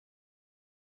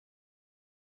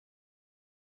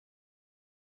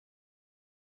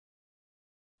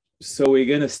So we're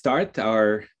going to start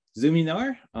our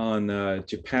Zoominar on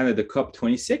Japan at the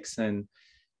COP26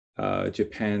 and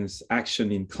Japan's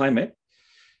action in climate.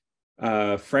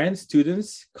 Friends,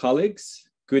 students, colleagues,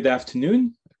 good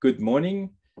afternoon, good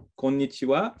morning,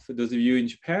 konnichiwa, for those of you in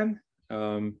Japan,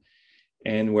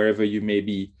 and wherever you may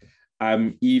be.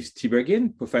 I'm Yves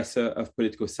Tiberghien, Professor of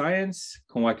Political Science,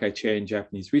 Konwakai Chair in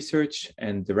Japanese Research,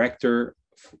 and Director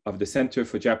of the Center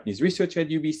for Japanese Research at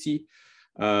UBC,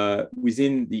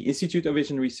 within the Institute of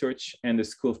Asian Research and the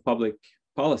School of Public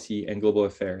Policy and Global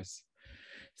Affairs.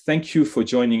 Thank you for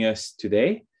joining us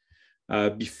today.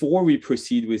 Before we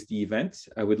proceed with the event,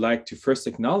 I would like to first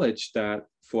acknowledge that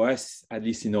for us, at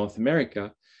least in North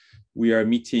America, we are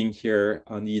meeting here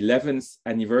on the 11th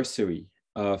anniversary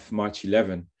of March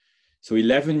 11. So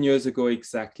 11 years ago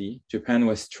exactly, Japan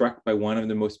was struck by one of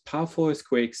the most powerful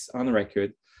earthquakes on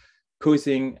record,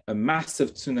 causing a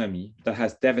massive tsunami that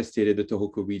has devastated the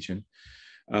Tohoku region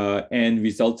and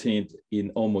resulted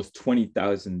in almost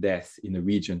 20,000 deaths in the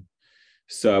region.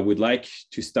 So I would like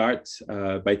to start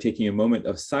by taking a moment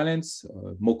of silence,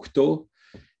 mokuto,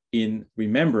 in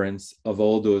remembrance of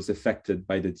all those affected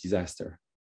by the disaster.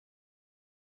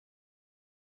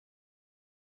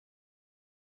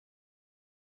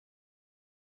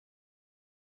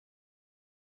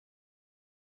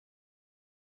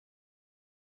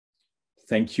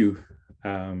 Thank you.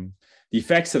 The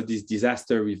effects of this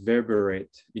disaster reverberate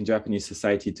in Japanese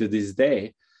society to this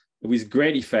day, with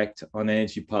great effect on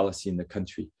energy policy in the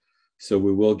country. So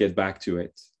we will get back to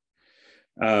it.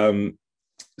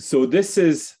 So this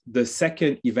is the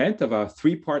second event of our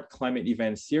three-part climate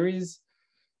event series,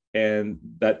 and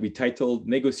that we titled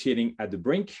Negotiating at the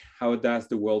Brink, How Does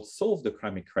the World Solve the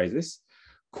Climate Crisis?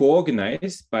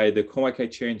 Co-organized by the Konwakai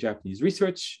Chair in Japanese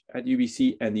Research at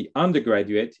UBC and the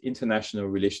Undergraduate International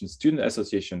Relations Student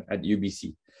Association at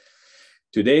UBC.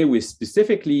 Today, we're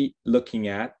specifically looking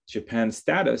at Japan's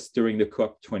status during the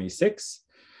COP26,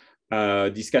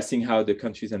 discussing how the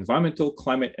country's environmental,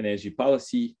 climate, and energy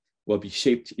policy will be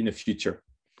shaped in the future.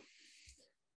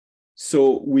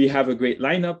 So we have a great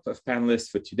lineup of panelists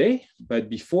for today, but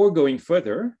before going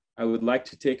further, I would like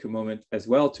to take a moment as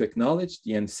well to acknowledge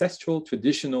the ancestral,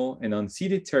 traditional, and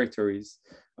unceded territories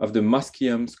of the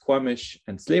Musqueam, Squamish,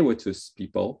 and Tsleil-Waututh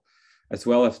people, as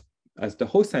well as the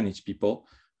Hosanich people,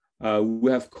 who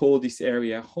have called this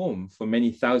area home for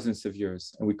many thousands of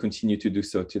years, and we continue to do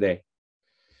so today.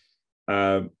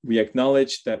 We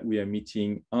acknowledge that we are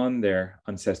meeting on their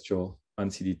ancestral,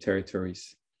 unceded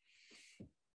territories.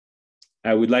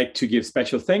 I would like to give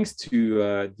special thanks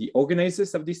to the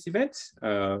organizers of this event,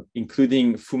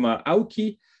 including Fuma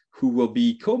Aoki, who will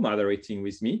be co-moderating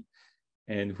with me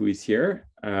and who is here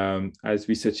as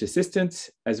research assistant,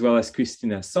 as well as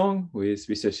Christina Song, who is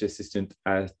research assistant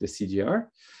at the CGR.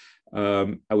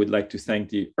 I would like to thank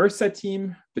the URSA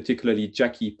team, particularly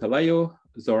Jackie Pelayo,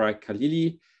 Zora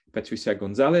Khalili, Patricia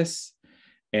Gonzalez,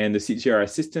 and the CGR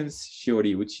assistants,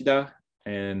 Shiori Uchida,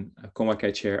 and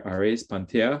Konwakai Chair Ares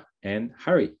Pantea and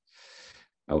Harry.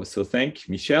 I also thank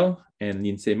Michelle and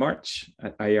Lindsay March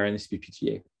at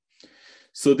IRNSPPTA.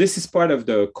 So this is part of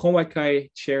the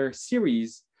Konwakai Chair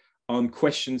series on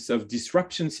questions of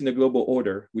disruptions in the global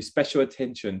order, with special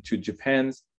attention to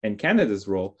Japan's and Canada's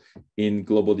role in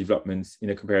global developments in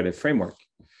a comparative framework.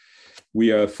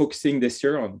 We are focusing this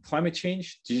year on climate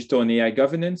change, digital and AI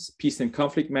governance, peace and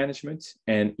conflict management,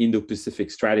 and Indo-Pacific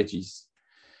strategies.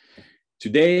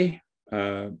 Today,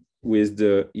 with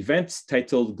the event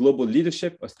titled Global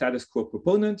Leadership, a Status Quo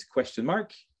Proponent, ?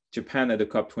 Japan at the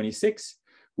COP26,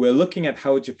 we're looking at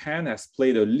how Japan has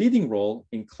played a leading role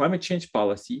in climate change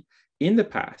policy in the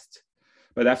past.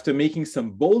 But after making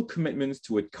some bold commitments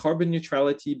toward carbon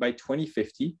neutrality by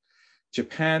 2050,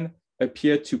 Japan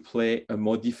appeared to play a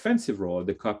more defensive role at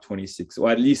the COP26,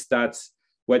 or at least that's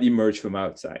what emerged from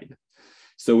outside.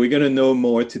 So we're going to know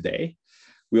more today.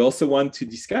 We also want to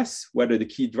discuss what are the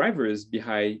key drivers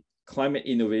behind climate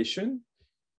innovation,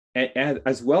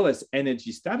 as well as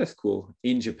energy status quo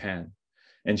in Japan,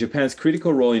 and Japan's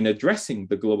critical role in addressing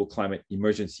the global climate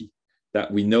emergency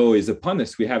that we know is upon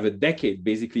us. We have a decade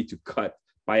basically to cut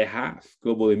by half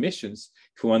global emissions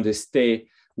if we want to stay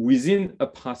within a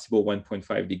possible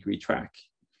 1.5 degree track.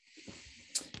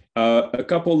 A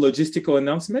couple logistical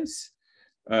announcements.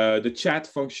 The chat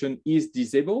function is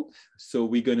disabled, so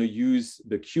we're going to use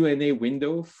the Q&A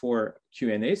window for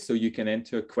Q&A, so you can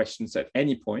enter questions at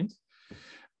any point.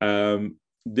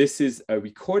 This is a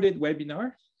recorded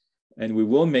webinar, and we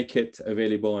will make it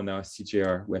available on our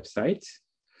CJR website.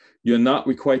 You're not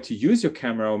required to use your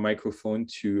camera or microphone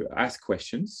to ask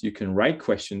questions. You can write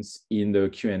questions in the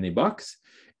Q&A box,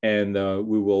 and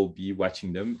we will be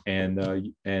watching them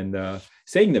and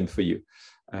saying them for you.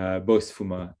 Both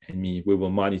Fuma and me, we will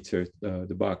monitor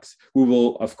the box. We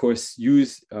will, of course,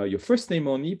 use your first name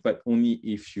only, but only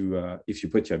if you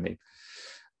put your name.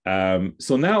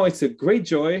 So now it's a great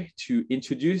joy to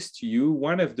introduce to you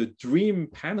one of the dream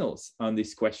panels on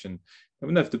this question,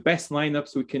 one of the best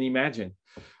lineups we can imagine.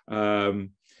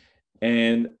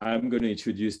 And I'm going to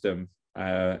introduce them,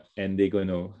 and they're going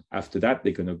to, after that,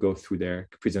 they're going to go through their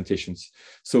presentations.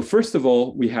 So first of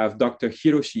all, we have Dr.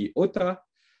 Hiroshi Ota,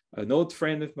 an old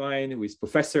friend of mine who is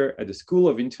professor at the School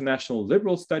of International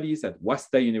Liberal Studies at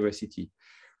Waseda University,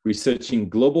 researching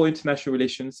global international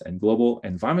relations and global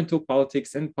environmental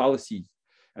politics and policy,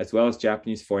 as well as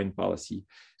Japanese foreign policy.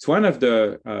 It's one of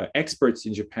the experts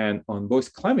in Japan on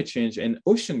both climate change and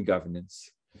ocean governance.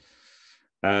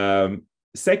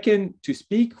 Second to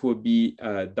speak will be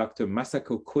Dr.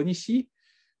 Masako Konishi,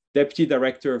 Deputy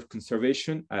Director of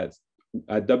Conservation at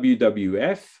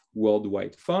WWF,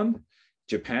 Worldwide Fund,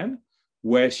 Japan,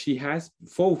 where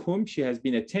for whom she has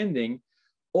been attending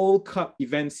all COP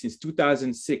events since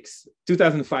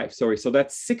 2005, sorry. So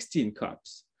that's 16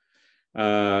 COPs,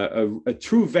 a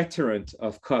true veteran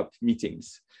of COP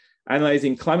meetings,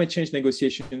 analyzing climate change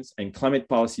negotiations and climate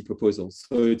policy proposals.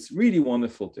 So it's really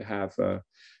wonderful to have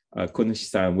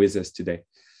Konishi-san with us today.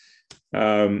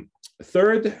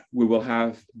 Third, we will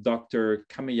have Dr.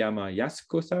 Kameyama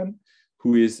Yasuko-san,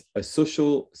 who is a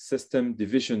Social System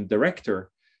Division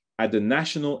Director at the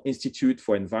National Institute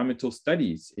for Environmental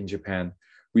Studies in Japan,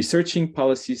 researching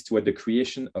policies toward the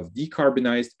creation of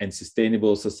decarbonized and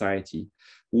sustainable society.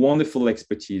 Wonderful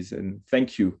expertise, and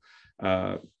thank you,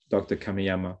 Dr.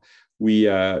 Kameyama.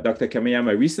 Dr.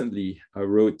 Kameyama recently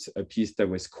wrote a piece that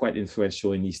was quite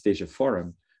influential in East Asia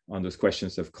Forum on those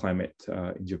questions of climate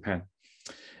in Japan.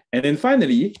 And then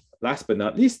finally, last but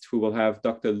not least, we will have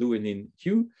Dr. Llewellyn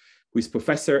Hu, who is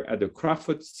professor at the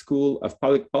Crawford School of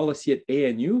Public Policy at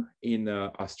ANU in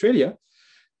Australia.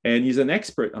 And he's an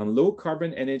expert on low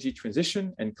carbon energy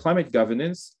transition and climate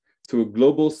governance through a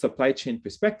global supply chain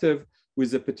perspective,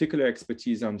 with a particular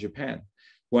expertise on Japan,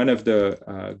 one of the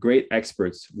great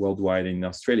experts worldwide in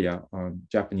Australia on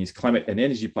Japanese climate and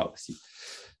energy policy.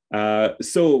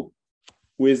 So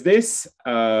with this,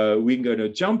 we're going to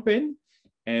jump in,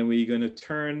 and we're going to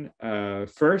turn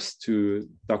first to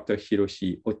Dr.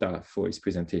 Hiroshi Ota for his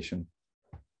presentation.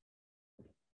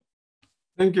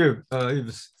 Thank you. It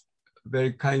was a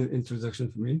very kind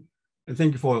introduction for me. And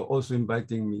thank you for also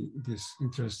inviting me to this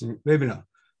interesting webinar.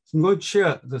 So I'm going to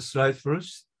share the slide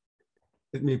first.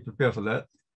 Let me prepare for that.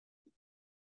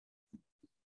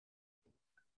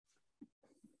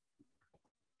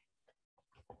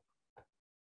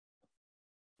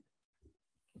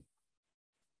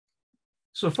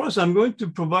 So first, I'm going to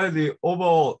provide the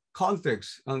overall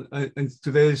context in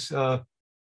today's talk.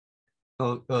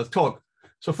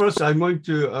 So first, I'm going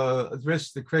to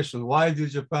address the question, why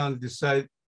did Japan decide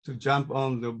to jump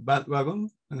on the bandwagon,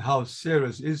 and how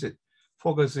serious is it,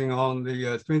 focusing on the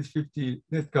 2050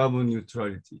 net carbon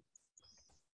neutrality?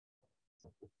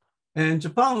 And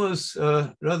Japan was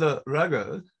rather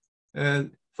rugged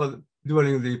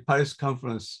during the Paris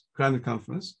conference, climate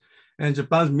conference, and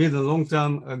Japan's mid and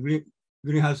long-term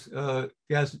greenhouse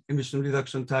gas emission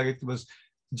reduction target was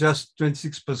just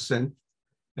 26%,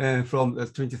 and from the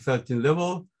 2013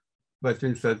 level by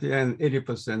 2030 and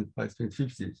 80% by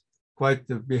 2050, quite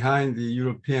behind the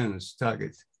Europeans'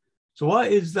 target. So why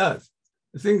is that?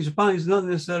 I think Japan is not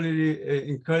necessarily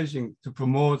encouraging to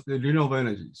promote the renewable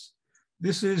energies.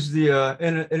 This is the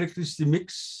electricity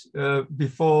mix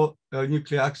before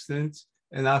nuclear accidents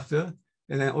and after,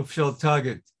 and then official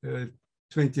target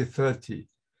 2030.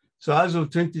 So as of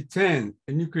 2010,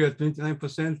 nuclear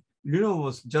 29%,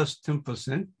 renewables just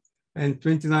 10%, and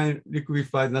 29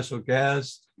 liquefied natural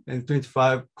gas, and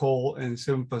 25 coal, and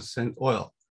 7%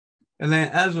 oil. And then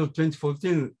as of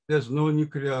 2014, there's no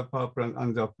nuclear power plant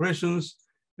under operations,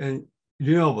 and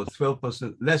renewables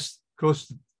 12%, less, close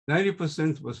to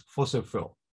 90% was fossil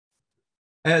fuel.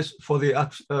 As for the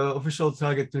official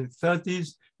target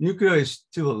 2030s, nuclear is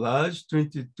still large,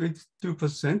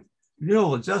 22%,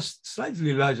 renewable just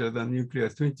slightly larger than nuclear,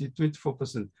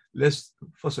 24% less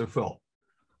fossil fuel.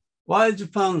 While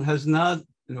Japan has not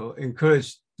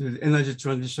encouraged the energy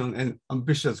transition and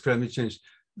ambitious climate change,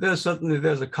 there's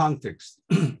a context.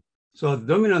 So a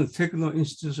dominant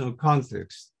techno-institutional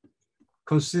context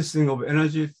consisting of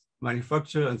energy,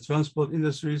 manufacture, and transport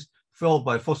industries fueled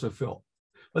by fossil fuel.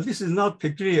 But this is not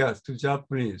peculiar to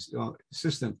Japanese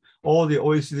system. All the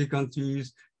OECD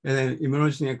countries and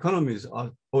emerging economies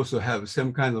also have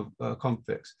some kind of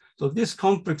complex. So this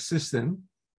complex system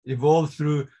evolved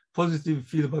through positive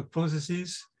feedback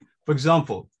processes. For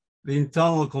example, the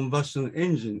internal combustion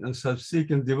engine and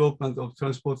subsequent development of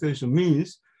transportation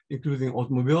means, including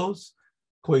automobiles,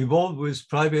 co-evolved with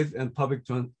private and public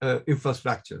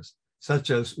infrastructures, such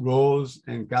as roads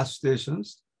and gas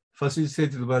stations,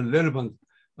 facilitated by relevant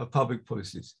public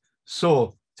policies.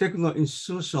 So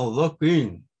techno-institutional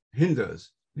lock-in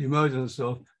hinders the emergence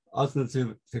of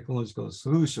alternative technological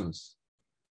solutions.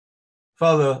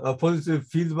 Further, positive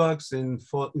feedbacks in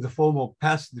the form of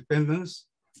past dependence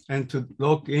and to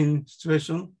lock-in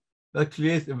situation that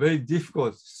create a very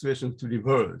difficult situation to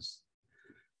reverse.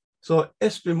 So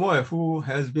S.P. Moe, who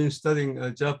has been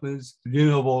studying Japanese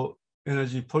renewable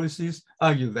energy policies,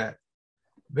 argue that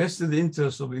vested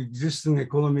interests of existing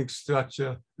economic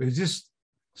structure resist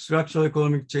structural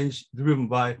economic change driven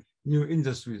by new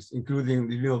industries, including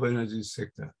the renewable energy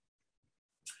sector.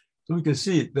 So we can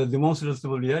see the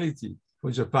demonstrable reality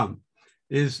for Japan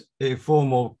is a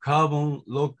form of carbon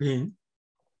lock-in,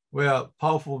 where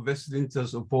powerful vested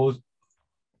interests oppose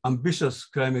ambitious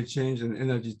climate change and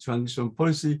energy transition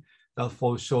policy that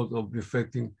fall short of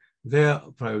reflecting their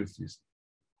priorities.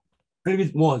 A little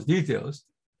bit more details.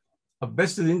 A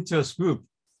vested interest group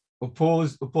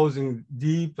opposing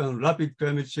deep and rapid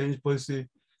climate change policy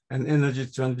and energy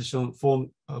transition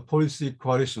form policy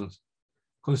coalitions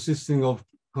consisting of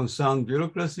concerned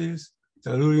bureaucracies,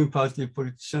 the ruling party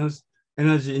politicians,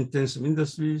 energy-intensive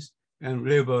industries, and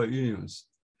labor unions.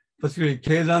 Particularly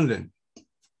Keidanren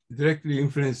directly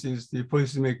influences the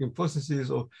policymaking processes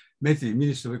of METI,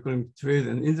 Ministry of Economic Trade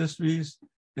and Industries,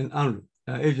 and ANRU,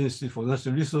 Agency for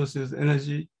Natural Resources,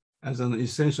 Energy, as an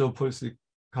essential policy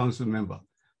council member.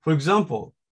 For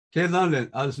example, Keidanren,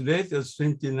 as late as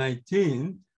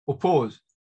 2019, opposed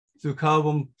to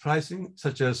carbon pricing,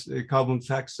 such as a carbon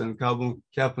tax and carbon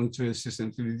cap and trade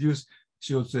system to reduce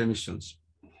CO2 emissions.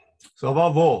 So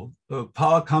above all,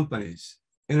 power companies,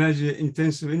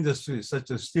 energy-intensive industries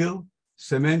such as steel,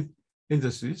 cement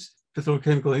industries,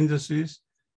 petrochemical industries,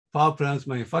 power plants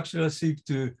manufacturers seek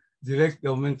to direct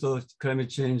governmental climate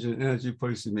change and energy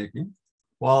policy making,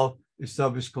 while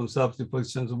established conservative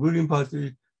politicians of the ruling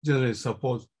party generally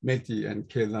support METI and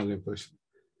Keidanren position.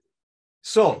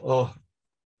 So,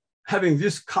 having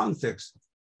this context,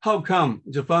 how come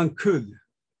Japan could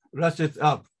ratchet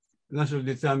up national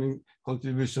determining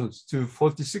contributions to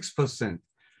 46%,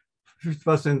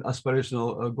 50%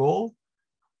 aspirational goal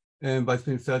and by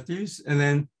 2030s, and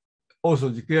then also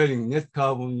declaring net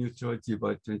carbon neutrality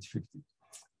by 2050.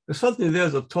 Certainly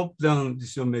there's a top-down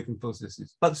decision-making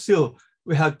processes, but still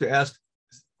we have to ask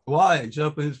why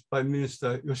Japanese Prime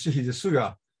Minister Yoshihide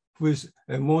Suga, who is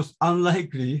a most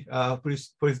unlikely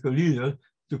political leader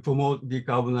to promote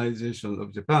decarbonization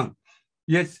of Japan,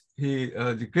 yet he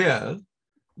declared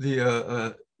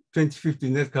the 2050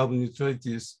 net carbon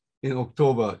neutralities in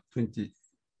October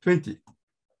 2020.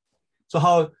 So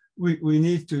how we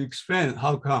need to explain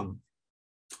how come.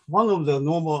 One of the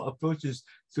normal approaches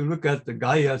to look at the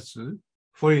Gaiatsu,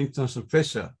 foreign international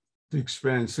pressure, to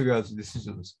explain Suga's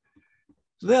decisions.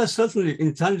 So there are certainly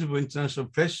intangible international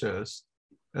pressures.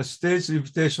 A state's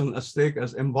reputation at stake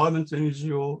as environmental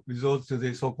NGO resort to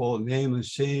the so-called name and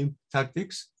shame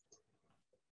tactics.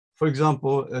 For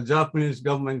example, the Japanese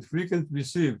government frequently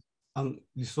received a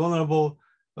dishonorable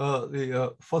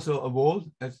fossil award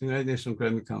at the United Nations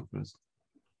Climate Conference.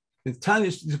 And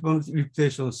tarnished diplomatic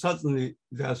reputation certainly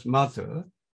does matter.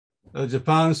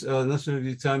 Japan's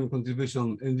nationally determined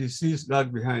contribution NDCs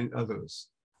lag behind others.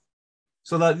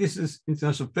 So that this is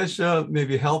international pressure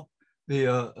maybe help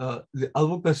the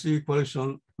advocacy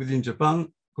coalition within Japan,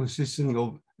 consisting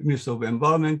of Minister of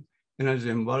Environment, Energy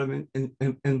Environment, and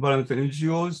environmental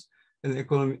NGOs, and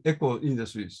eco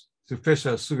industries to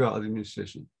pressure Suga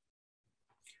administration.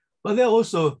 But there are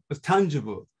also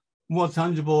more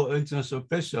tangible international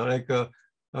pressure, like a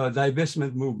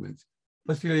divestment movement.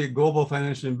 Particularly global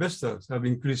financial investors have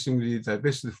increasingly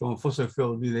divested from fossil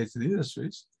fuel-related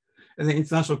industries. And the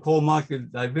international coal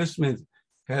market divestment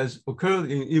has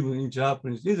occurred even in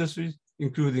Japanese industries,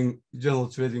 including general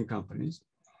trading companies.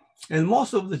 And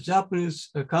most of the Japanese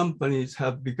companies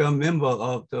have become members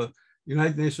of the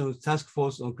United Nations Task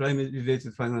Force on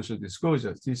Climate-Related Financial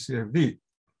Disclosure, TCFD.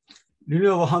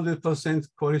 Renewable 100%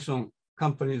 coalition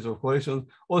companies or coalition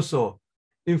also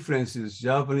influences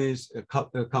Japanese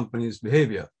companies'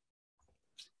 behavior.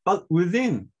 But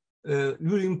within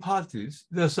ruling parties,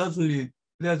 there's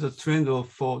a trend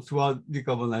toward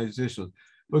decarbonization.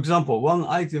 For example, one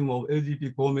item of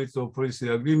LDP Komeito policy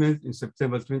agreement in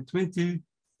September 2020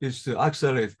 is to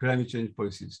accelerate climate change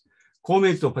policies.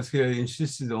 Komeito particularly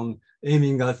insisted on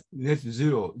aiming at net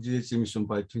zero GHG emission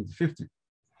by 2050.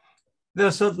 There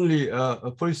are certainly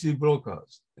policy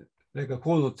brokers, like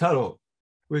Kono Taro,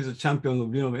 who is a champion of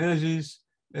renewable energies,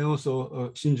 and also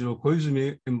Shinjiro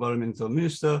Koizumi, environmental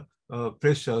minister,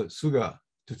 pressure Suga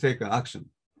to take action.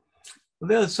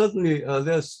 There are certainly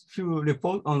there's few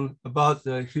reports on about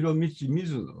Hiromichi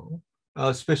Mizuno,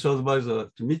 special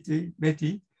advisor to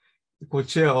METI,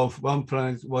 co-chair of One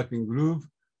Planet Working Group,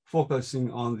 focusing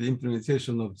on the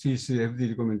implementation of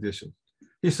TCFD recommendations.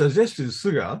 He suggested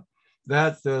Suga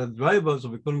that the drivers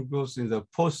of economic growth in the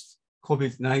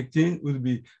post-COVID-19 would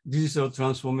be digital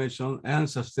transformation and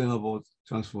sustainable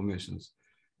transformations.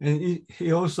 And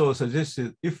he also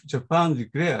suggested if Japan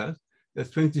declared the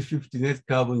 2050 net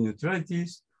carbon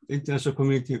neutralities, the international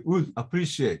community would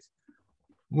appreciate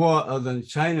more than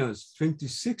China's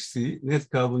 2060 net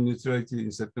carbon neutrality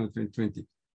in September 2020.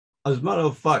 As a matter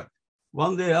of fact,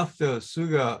 one day after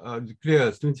Suga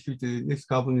declared 2050 net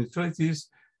carbon neutralities,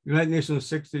 United Nations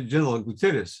Secretary General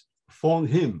Guterres phoned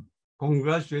him,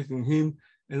 congratulating him,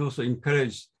 and also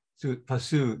encouraged to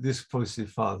pursue this policy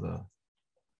further.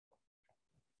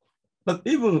 But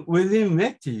even within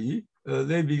METI,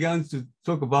 they began to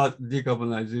talk about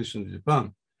decarbonization in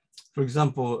Japan. For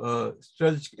example,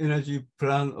 Strategic Energy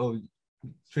Plan of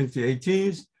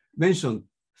 2018 mentioned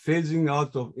phasing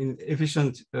out of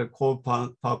inefficient coal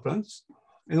power plants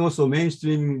and also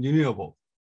mainstreaming renewable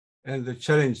and the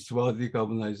challenge toward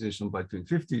decarbonization by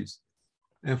 2050s.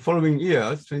 And following year,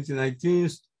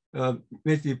 2019's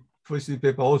METI policy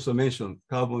paper also mentioned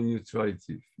carbon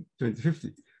neutrality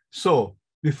 2050. So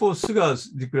before Suga's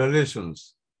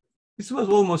declarations, this was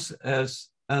almost as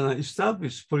an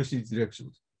established policy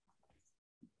direction.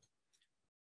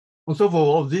 On top of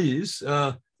all these,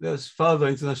 there's further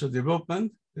international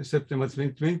development. In September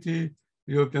 2020,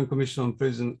 European Commission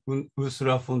President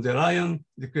Ursula von der Leyen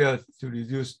declared to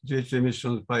reduce GHG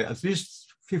emissions by at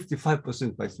least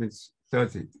 55% by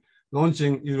 2030,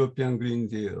 launching European Green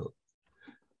Deal.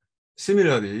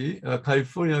 Similarly,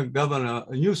 California Governor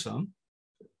Newsom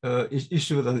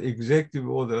issued an executive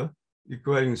order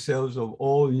requiring sales of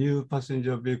all new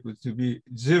passenger vehicles to be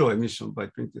zero emission by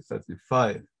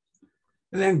 2035.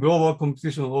 And then global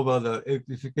competition over the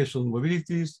electrification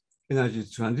mobilities, energy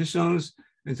transitions,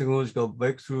 and technological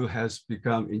breakthrough has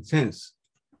become intense.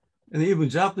 And even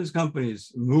Japanese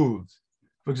companies moved.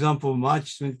 For example,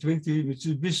 March 2020,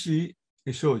 Mitsubishi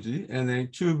Shoji and then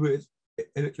Chubu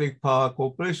Electric Power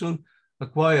Corporation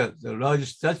acquired the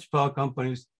largest Dutch power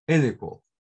companies, Eneco,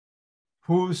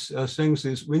 whose strength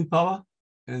is wind power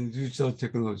and digital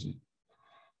technology.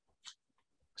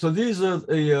 So these are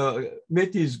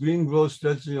METI's green growth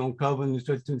strategy on carbon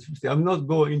neutrality 2050. I'm not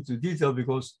going into detail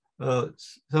because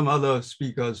some other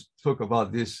speakers talk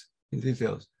about this in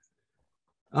details.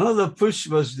 Another push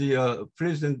was the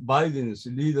President Biden's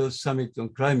Leaders Summit on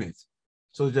Climate.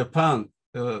 So Japan,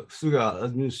 Suga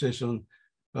administration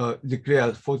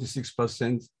declared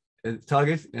 46%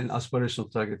 target and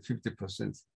aspirational target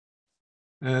 50%.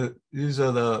 These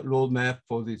are the roadmap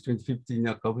for the 2050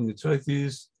 carbon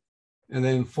neutralities. And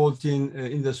then 14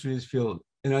 industries field,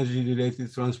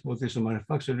 energy-related, transportation,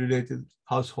 manufacturing-related,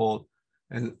 household,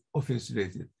 and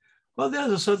office-related. But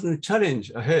there's a certain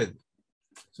challenge ahead.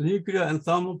 So nuclear and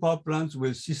thermal power plants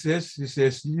with CCS,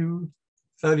 CCSU,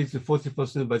 30 to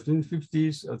 40% by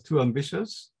 2050s are too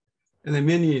ambitious. And then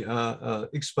many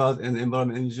experts and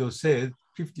environment NGOs said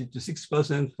 50 to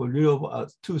 6% for renewable are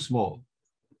too small.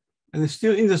 And the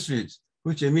steel industries,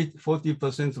 which emit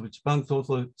 40% of Japan's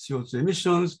total CO2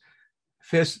 emissions,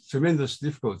 face tremendous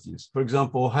difficulties. For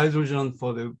example, hydrogen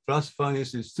for the blast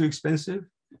furnace is too expensive,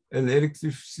 and the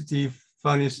electricity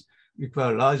furnace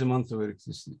require large amounts of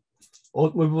electricity.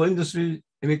 Automobile industry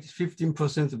emits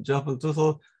 15% of Japan's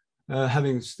total,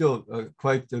 having still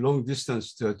quite a long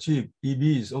distance to achieve.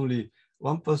 EVs only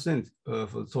 1%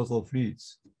 for total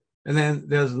fleets. And then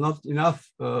there's not enough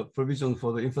provision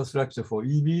for the infrastructure for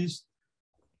EVs,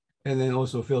 and then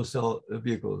also fuel cell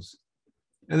vehicles.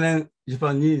 And then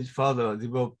Japan needs further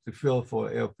develop the fuel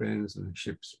for airplanes and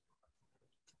ships.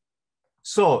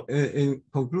 So in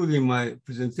concluding my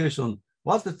presentation,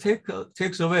 what the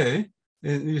takes away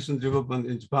in recent development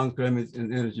in Japan climate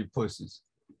and energy policies?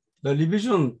 The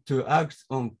revision to act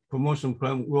on promotion of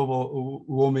global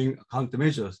warming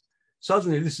countermeasures.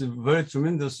 Certainly this is a very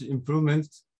tremendous improvement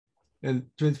in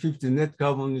 2050 net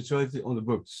carbon neutrality on the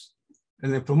books.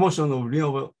 And the promotion of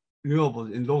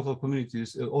renewables in local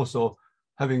communities is also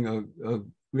having a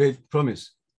great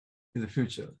promise in the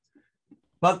future.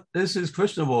 But this is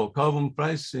questionable. Carbon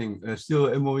pricing,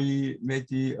 still MOE,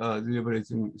 METI are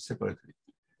deliberating separately.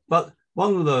 But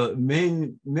one of the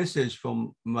main message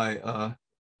from my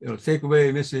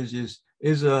takeaway message is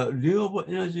renewable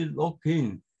energy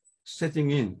lock-in setting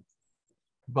in.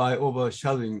 by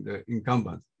overshadowing the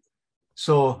incumbent.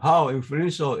 So how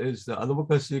influential is the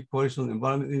advocacy, coalition,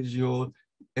 environment NGO,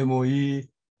 MOE,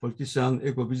 politician,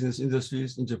 eco-business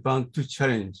industries in Japan to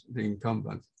challenge the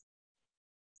incumbent?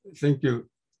 Thank you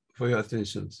for your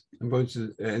attention. I'm going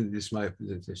to end my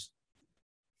presentation.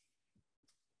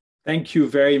 Thank you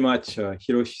very much,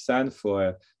 Hiroshi-san,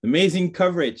 for amazing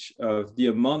coverage of the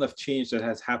amount of change that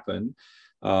has happened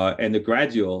and the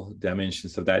gradual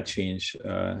dimensions of that change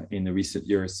in the recent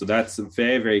years. So that's a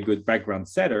very, very good background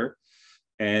setter.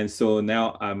 And so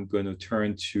now I'm going to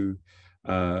turn to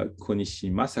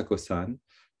Konishi Masako-san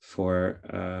for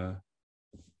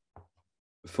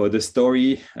the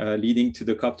story leading to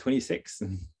the COP26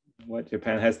 and what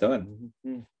Japan has done.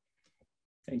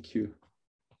 Thank you.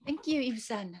 Thank you,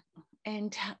 Yves-san.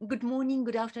 And good morning,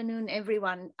 good afternoon,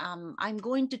 everyone. I'm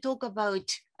going to talk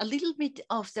about a little bit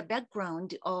of the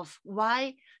background of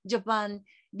why Japan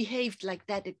behaved like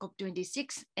that at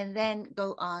COP26, and then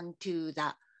go on to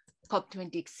the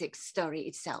COP26 story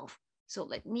itself. So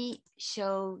let me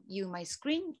show you my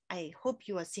screen. I hope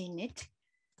you are seeing it.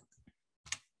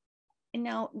 And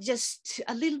now just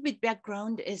a little bit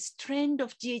background is trend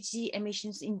of GHG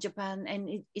emissions in Japan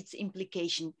and its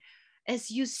implication.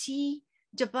 As you see,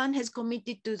 Japan has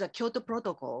committed to the Kyoto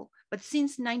Protocol, but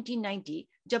since 1990,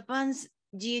 Japan's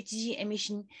GHG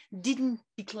emission didn't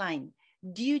decline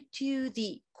due to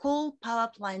the coal power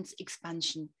plants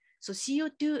expansion. So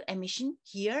CO2 emission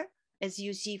here, as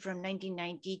you see from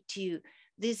 1990 to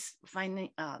this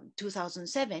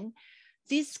 2007,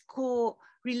 this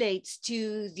correlates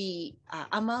to the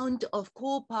amount of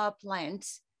coal power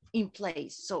plants in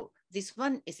place. So this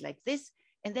one is like this.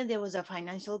 And then there was a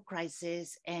financial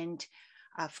crisis and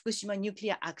Fukushima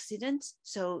nuclear accidents.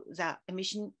 So the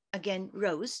emission again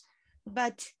rose.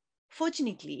 But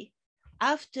fortunately,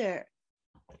 after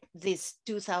this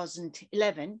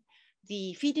 2011,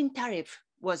 the feed-in tariff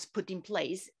was put in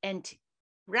place and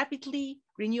rapidly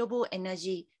renewable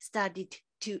energy started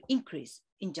to increase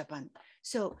in Japan.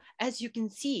 So as you can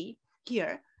see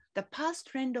here, the past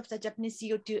trend of the Japanese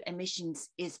CO2 emissions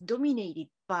is dominated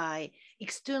by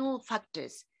external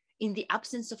factors in the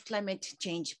absence of climate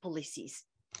change policies.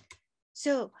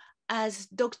 So as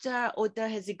Dr. Ota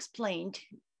has explained,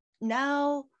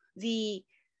 now the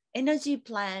energy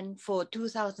plan for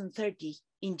 2030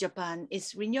 in Japan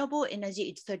is renewable energy,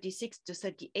 it's 36 to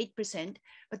 38%,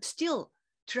 but still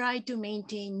try to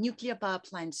maintain nuclear power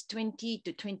plants 20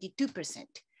 to 22%.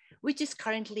 Which is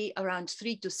currently around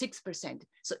 3 to 6%.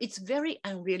 So it's very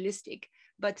unrealistic,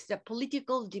 but the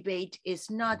political debate is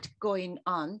not going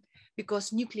on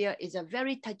because nuclear is a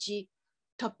very touchy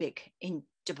topic in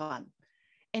Japan.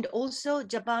 And also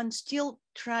Japan still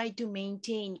tried to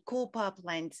maintain coal power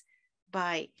plants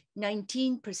by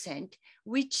 19%,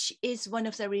 which is one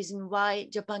of the reasons why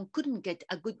Japan couldn't get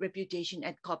a good reputation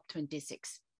at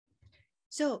COP26.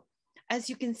 So as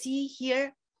you can see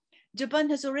here, Japan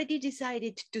has already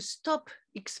decided to stop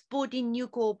exporting new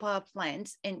coal power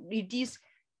plants and reduce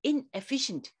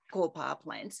inefficient coal power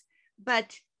plants.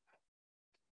 But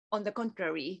on the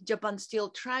contrary, Japan still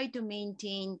tried to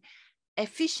maintain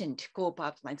efficient coal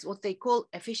power plants, what they call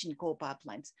efficient coal power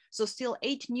plants. So still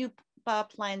 8 new power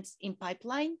plants in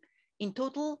pipeline. In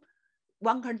total,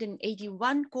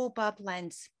 181 coal power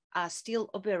plants are still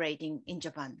operating in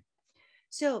Japan.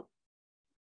 So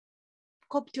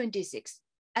COP26.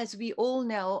 As we all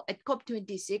know, at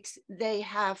COP26, they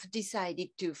have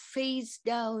decided to phase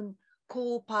down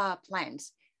coal power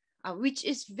plants, which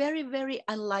is very, very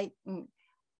unlike,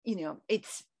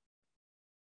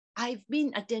 I've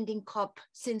been attending COP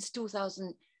since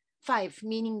 2005,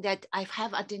 meaning that I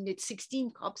have attended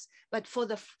 16 COPs, but for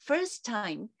the first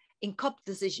time in COP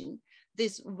decision,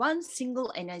 this one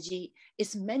single energy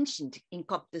is mentioned in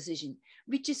COP decision,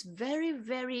 which is very,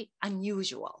 very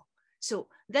unusual. So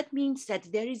that means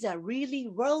that there is a really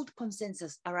world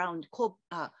consensus around coal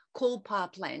power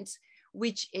plants,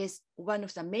 which is one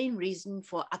of the main reasons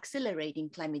for accelerating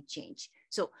climate change.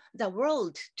 So the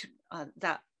world,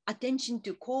 the attention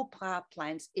to coal power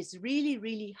plants is really,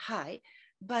 really high.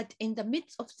 But in the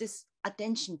midst of this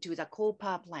attention to the coal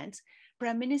power plants,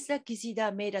 Prime Minister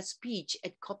Kishida made a speech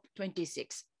at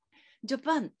COP26.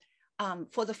 Japan,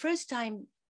 for the first time,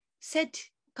 set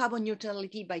carbon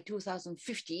neutrality by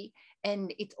 2050,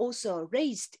 and it also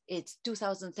raised its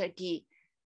 2030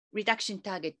 reduction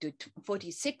target to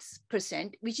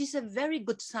 46%, which is a very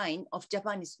good sign of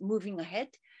Japan is moving ahead.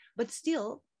 But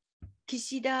still,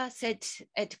 Kishida said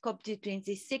at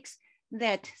COP26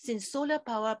 that since solar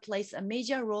power plays a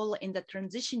major role in the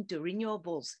transition to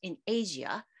renewables in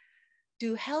Asia,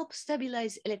 to help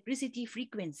stabilize electricity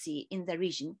frequency in the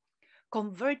region,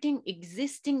 converting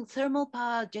existing thermal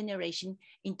power generation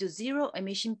into zero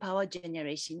emission power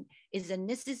generation is a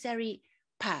necessary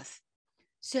path.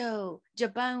 So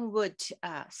Japan would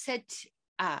set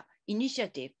an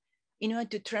initiative in order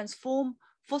to transform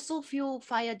fossil fuel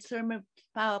fired thermal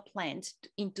power plants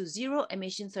into zero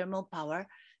emission thermal power,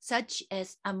 such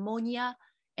as ammonia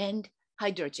and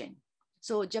hydrogen.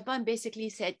 So Japan basically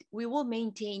said, we will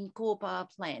maintain coal power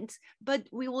plants, but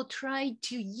we will try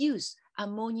to use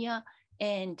ammonia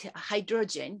and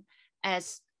hydrogen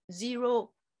as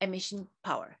zero emission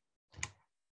power.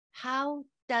 How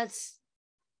does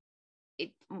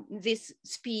this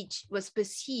speech was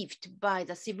perceived by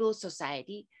the civil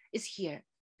society is here.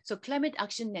 So Climate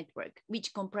Action Network,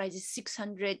 which comprises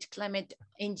 600 climate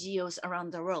NGOs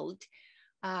around the world,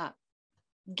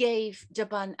 gave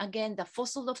Japan again the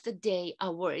Fossil of the Day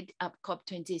award at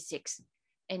COP26.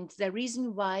 And the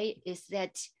reason why is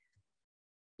that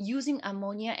using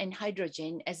ammonia and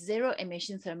hydrogen as zero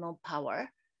emission thermal power,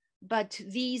 but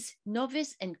these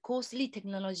novice and costly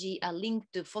technology are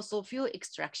linked to fossil fuel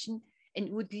extraction and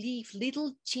would leave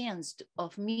little chance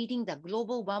of meeting the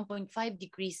global 1.5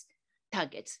 degrees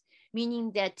targets,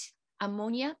 meaning that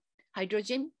ammonia,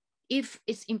 hydrogen, if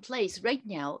it's in place right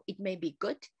now, it may be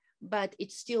good, but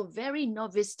it's still very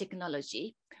novice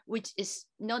technology, which is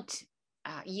not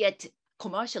yet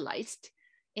commercialized,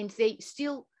 and they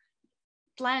still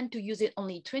plan to use it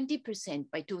only 20%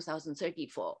 by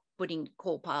 2034, putting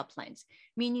coal power plants,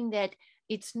 meaning that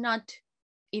it's not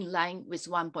in line with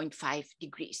 1.5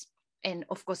 degrees. And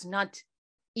of course, not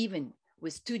even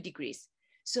with 2 degrees.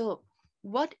 So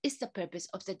what is the purpose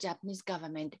of the Japanese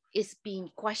government is being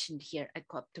questioned here at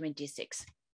COP26.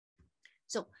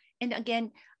 So, and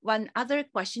again, one other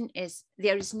question is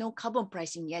there is no carbon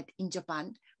pricing yet in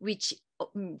Japan, which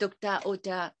Dr.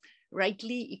 Ota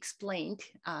rightly explained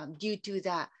due to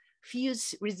the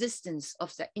fierce resistance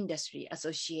of the industry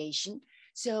association.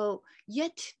 So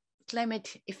yet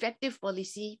climate effective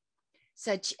policy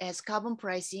such as carbon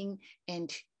pricing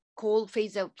and coal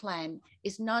phase-out plan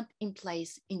is not in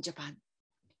place in Japan.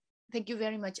 Thank you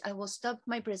very much. I will stop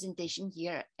my presentation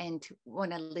here and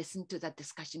want to listen to the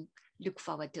discussion. Look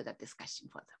forward to the discussion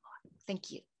furthermore. Thank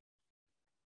you.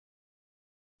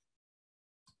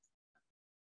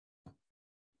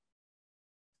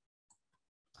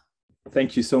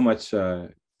 Thank you so much,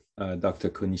 Dr.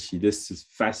 Konishi. This is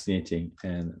fascinating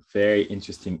and very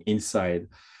interesting insight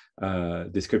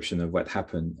description of what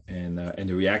happened and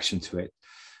the reaction to it.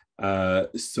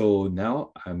 So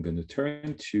now I'm going to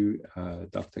turn to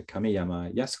Dr.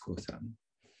 Kameyama Yasuko-san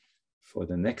for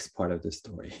the next part of the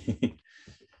story.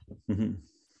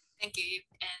 Thank you.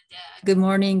 And good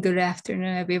morning, good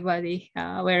afternoon, everybody,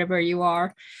 wherever you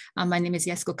are. My name is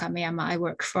Yasuko Kameyama. I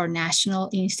work for National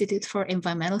Institute for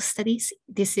Environmental Studies.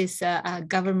 This is a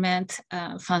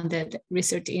government-funded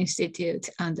research institute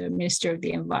under Ministry of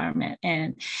the Environment.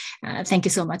 And thank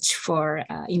you so much for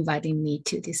inviting me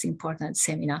to this important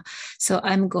seminar. So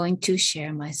I'm going to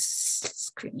share my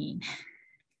screen.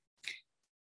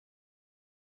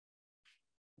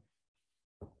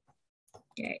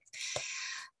 Okay.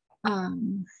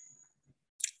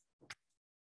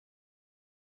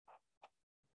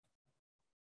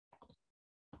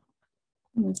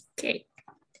 Okay.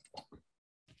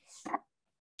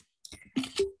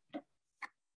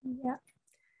 Yeah.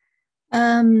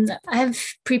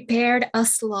 I've prepared a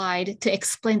slide to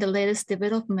explain the latest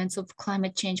developments of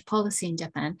climate change policy in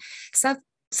Japan.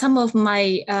 Some of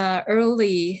my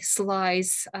early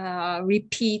slides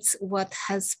repeats what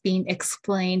has been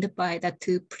explained by the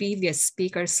two previous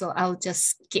speakers, so I'll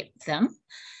just skip them.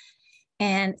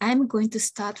 And I'm going to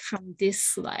start from this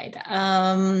slide.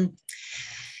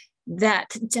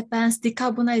 That Japan's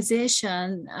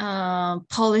decarbonization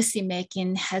policy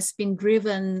making has been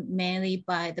driven mainly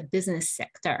by the business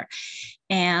sector.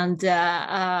 And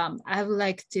I would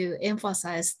like to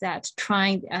emphasize that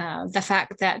the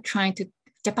fact that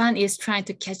Japan is trying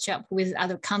to catch up with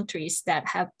other countries that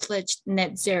have pledged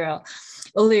net zero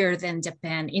earlier than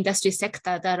Japan. Industry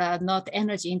sector that are not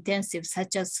energy intensive,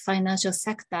 such as financial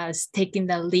sectors, taking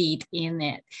the lead in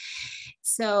it.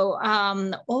 So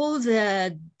all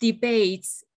the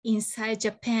debates inside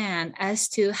Japan as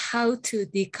to how to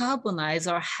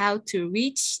decarbonize or how to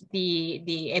reach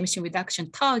the emission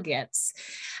reduction targets,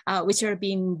 which are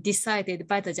being decided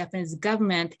by the Japanese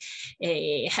government,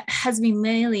 has been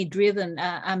mainly driven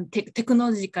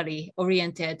technologically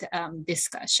oriented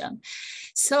discussion.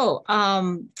 So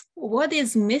what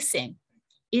is missing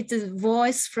it's a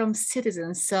voice from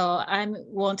citizens. So I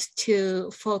want to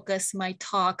focus my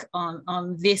talk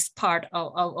on this part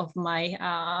of my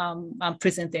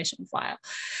presentation file.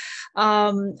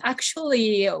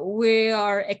 Actually, we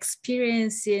are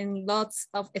experiencing lots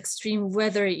of extreme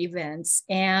weather events,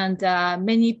 and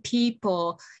many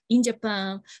people in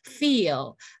Japan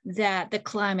feel that the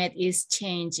climate is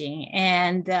changing.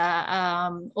 And I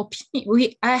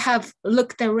have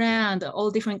looked around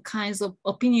all different kinds of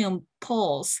opinion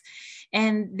polls,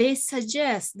 and they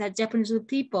suggest that Japanese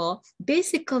people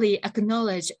basically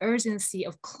acknowledge urgency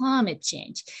of climate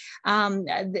change.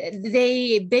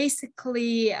 They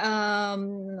basically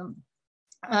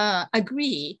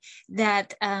agree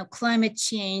that climate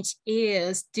change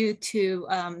is due to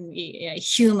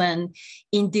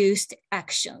human-induced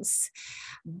actions.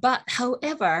 But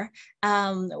however,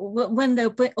 when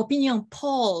the opinion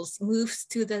polls moves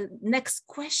to the next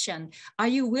question, are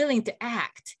you willing to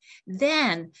act?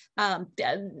 Then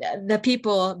the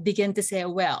people begin to say,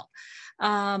 well,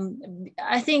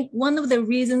 I think one of the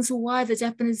reasons why the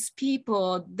Japanese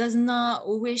people does not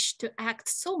wish to act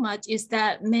so much is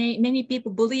that many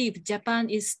people believe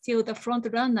Japan is still the front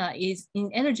runner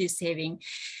in energy saving.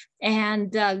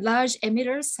 And large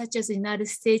emitters such as the United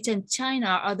States and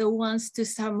China are the ones to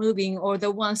start moving, or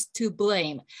the ones to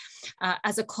blame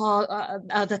as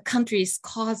the countries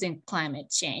causing climate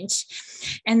change.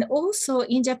 And also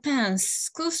in Japan,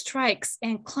 school strikes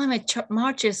and climate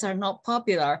marches are not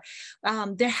popular.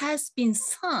 There has been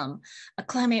some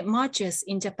climate marches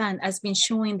in Japan, as been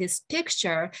showing this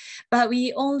picture, but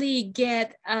we only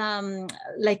get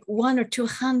like 100 or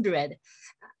 200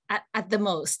 at the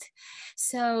most.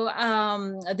 So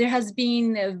there has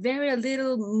been very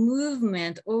little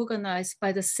movement organized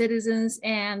by the citizens,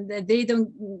 and they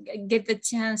don't get the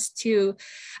chance to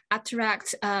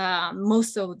attract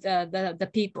most of the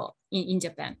people in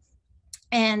Japan.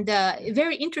 And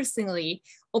very interestingly,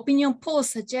 opinion polls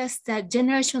suggest that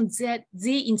Generation Z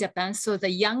in Japan, so the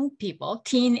young people,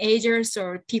 teenagers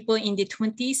or people in the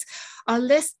 20s, are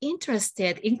less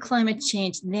interested in climate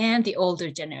change than the older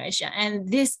generation. And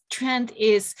this trend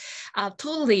is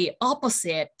totally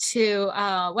opposite to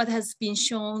what has been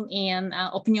shown in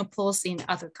opinion polls in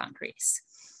other countries.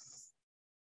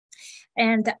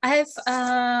 And I've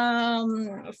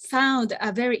found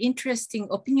a very interesting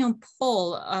opinion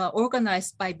poll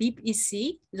organized by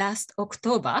BBC last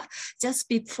October, just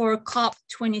before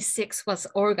COP26 was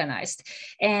organized.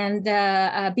 And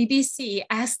BBC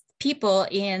asked people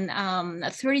in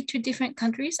 32 different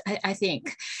countries, I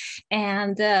think.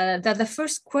 And the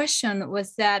first question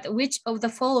was that, which of the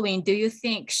following do you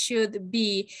think should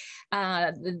be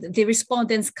the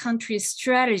respondents' country's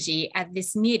strategy at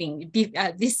this meeting?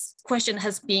 This question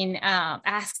has been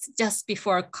asked just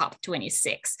before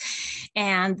COP26.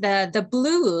 And the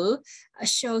blue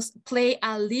shows play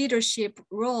a leadership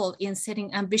role in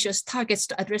setting ambitious targets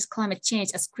to address climate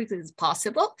change as quickly as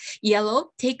possible.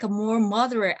 Yellow, take a more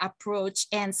moderate approach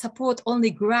and support only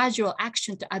gradual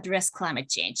action to address climate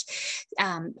change.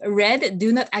 Red,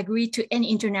 do not agree to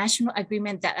any international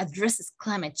agreement that addresses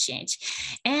climate change.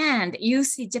 And you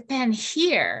see Japan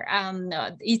here,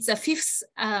 it's a fifth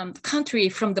country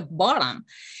from the bottom.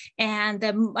 And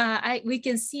we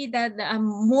can see that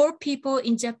more people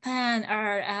in Japan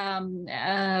are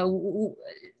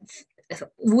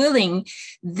willing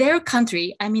their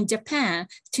country, I mean Japan,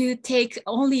 to take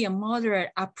only a moderate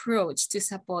approach to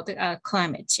support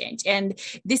climate change. And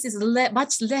this is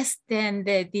much less than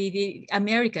the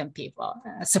American people,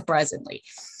 surprisingly.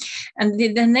 And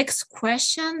the next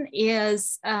question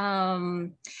is,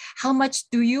 how much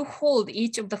do you hold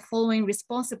each of the following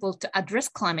responsible to address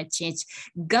climate change?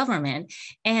 Government.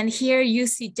 And here you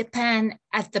see Japan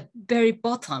at the very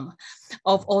bottom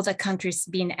of all the countries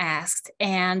being asked.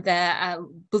 And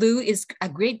blue is a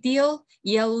great deal,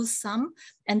 yellow some,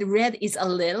 and red is a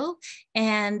little.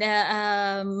 And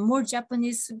more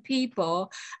Japanese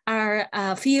people are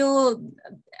doesn't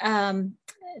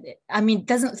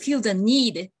feel the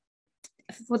need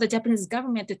for the Japanese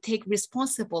government to take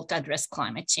responsible to address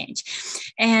climate change.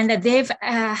 And they've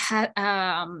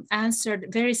answered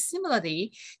very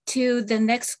similarly to the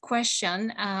next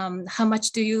question, how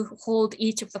much do you hold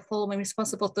each of the following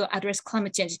responsible to address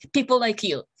climate change? People like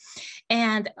you.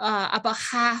 And about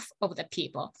half of the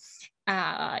people.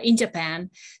 in Japan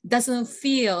doesn't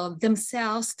feel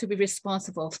themselves to be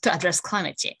responsible to address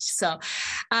climate change. So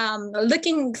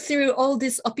looking through all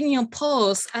these opinion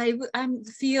polls, I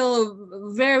feel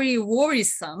very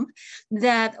worrisome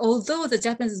that although the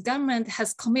Japanese government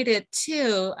has committed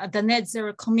to the net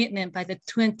zero commitment by the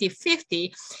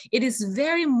 2050, it is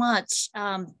very much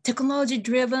technology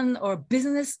driven or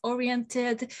business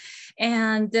oriented.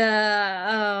 And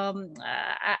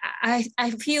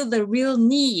I feel the real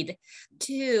need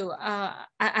to,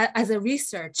 as a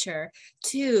researcher,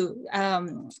 to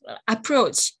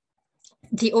approach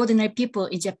the ordinary people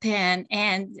in Japan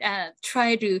and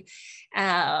try to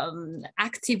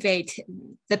activate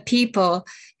the people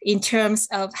in terms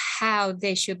of how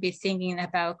they should be thinking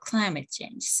about climate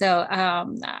change. So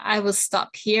I will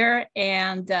stop here,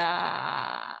 and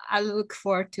I look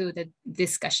forward to the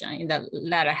discussion in the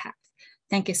latter half.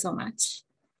 Thank you so much.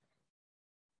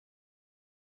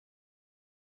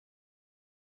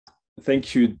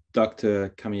 Thank you, Dr.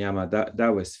 Kamiyama.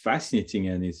 That was fascinating,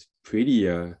 and it's pretty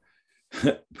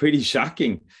pretty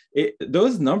shocking.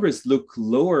 Those numbers look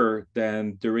lower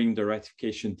than during the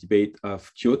ratification debate of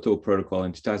Kyoto Protocol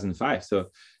in 2005. So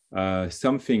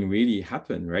something really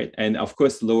happened, right? And of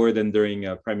course, lower than during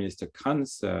Prime Minister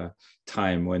Kan's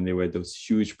time when there were those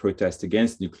huge protests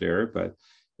against nuclear, but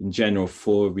in general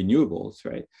for renewables,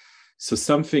 right? So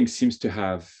something seems to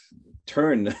have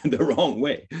turned the wrong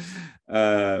way.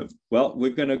 Well, we're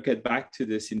going to get back to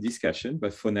this in discussion,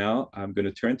 but for now, I'm going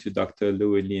to turn to Dr.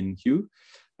 Llewellyn Hu,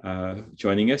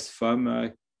 joining us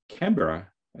from Canberra,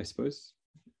 I suppose.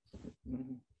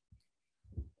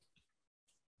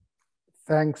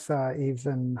 Thanks, Yves,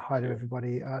 and hi to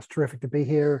everybody. It's terrific to be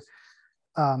here,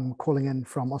 calling in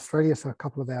from Australia, so a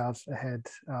couple of hours ahead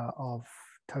of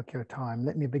Tokyo time.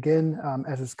 Let me begin,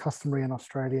 as is customary in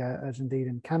Australia, as indeed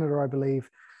in Canada, I believe,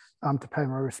 to pay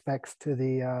my respects to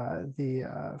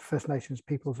the First Nations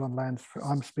peoples on lands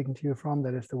I'm speaking to you from,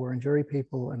 that is the Wurundjeri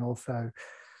people, and also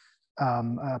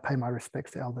pay my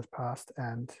respects to elders past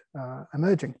and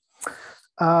emerging.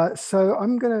 So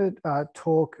I'm going to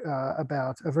talk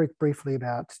very briefly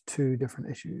about two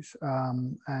different issues.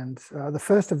 And the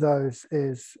first of those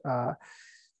is,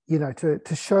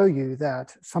 to show you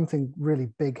that something really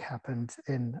big happened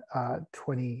in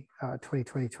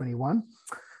 2021.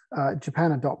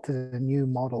 Japan adopted a new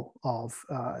model of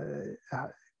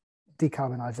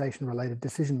decarbonization related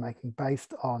decision making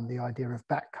based on the idea of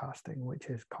backcasting, which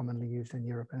is commonly used in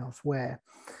Europe and elsewhere.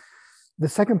 The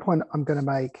second point I'm going to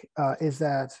make is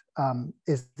that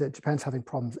Japan's having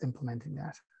problems implementing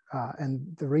that. And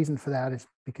the reason for that is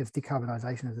because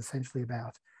decarbonization is essentially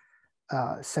about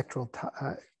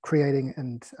creating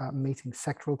and meeting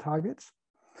sectoral targets.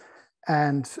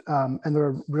 And there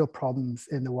are real problems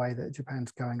in the way that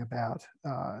Japan's going about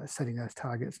setting those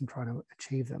targets and trying to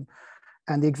achieve them.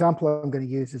 And the example I'm going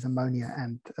to use is ammonia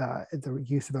and the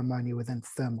use of ammonia within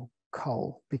thermal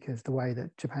coal, because the way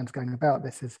that Japan's going about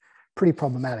this is pretty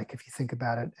problematic if you think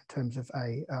about it in terms of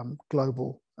a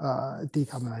global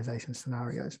decarbonization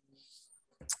scenarios.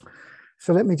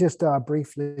 So let me just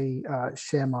briefly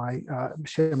share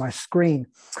my screen.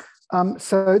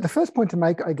 So the first point to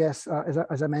make, I guess,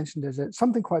 as I mentioned, is that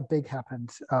something quite big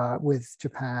happened with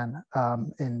Japan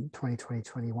in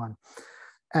 2020-21.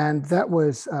 And that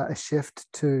was a shift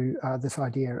to this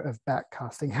idea of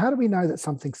backcasting. How do we know that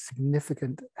something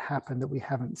significant happened that we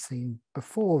haven't seen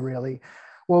before, really?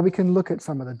 Well, we can look at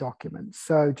some of the documents.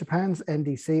 So Japan's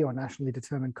NDC, or Nationally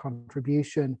Determined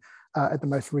Contribution, at the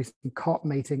most recent COP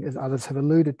meeting, as others have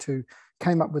alluded to,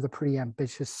 came up with a pretty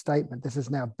ambitious statement. This is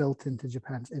now built into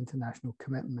Japan's international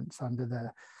commitments under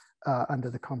the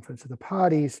Conference of the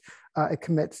Parties. It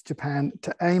commits Japan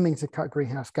to aiming to cut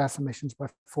greenhouse gas emissions by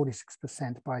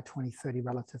 46% by 2030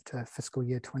 relative to fiscal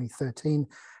year 2013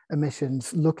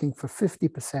 emissions, looking for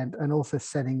 50%, and also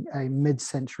setting a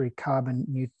mid-century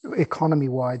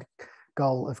economy-wide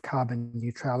goal of carbon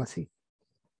neutrality.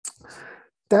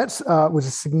 That was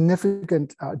a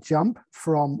significant jump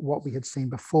from what we had seen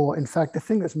before. In fact, the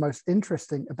thing that's most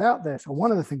interesting about this, or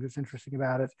one of the things that's interesting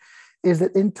about it, is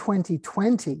that in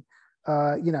 2020,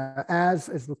 as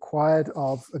is required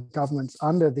of governments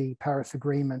under the Paris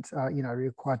Agreement,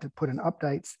 required to put in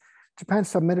updates, Japan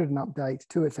submitted an update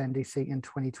to its NDC in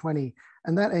 2020,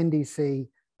 and that NDC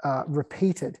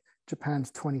repeated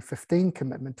Japan's 2015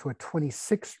 commitment to a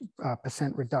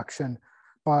 26% reduction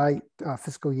by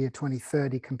fiscal year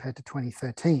 2030 compared to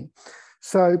 2013.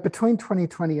 So between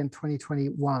 2020 and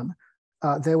 2021,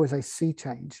 there was a sea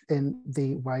change in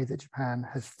the way that Japan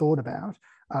has thought about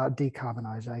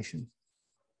decarbonization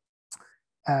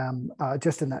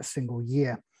just in that single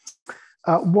year.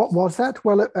 What was that?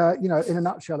 Well, you know, in a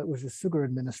nutshell, it was the Suga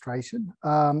administration.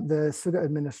 The Suga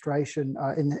administration,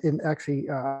 in actually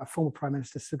former Prime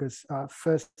Minister Suga's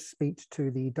first speech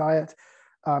to the Diet,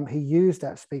 he used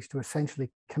that speech to essentially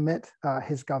commit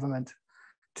his government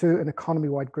to an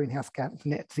economy-wide greenhouse gas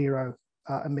net zero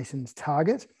emissions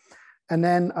target. And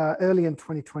then early in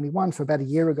 2021, so about a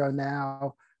year ago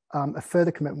now, a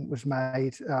further commitment was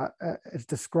made, as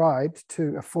described,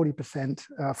 to a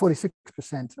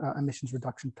 46% emissions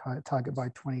reduction target by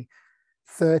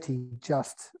 2030,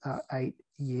 just 8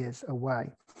 years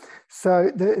away.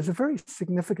 So there is a very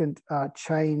significant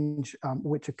change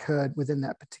which occurred within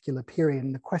that particular period.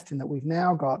 And the question that we've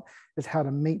now got is how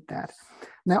to meet that.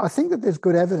 Now, I think that there's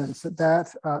good evidence that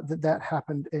that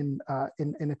happened in a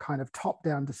kind of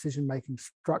top-down decision-making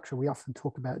structure. We often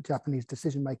talk about Japanese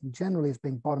decision-making generally as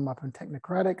being bottom-up and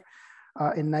technocratic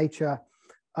in nature,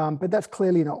 but that's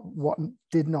clearly not what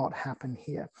did not happen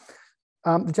here.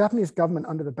 The Japanese government,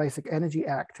 under the Basic Energy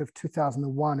Act of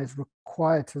 2001, is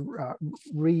required to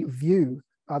review,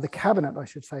 the cabinet, I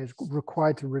should say, is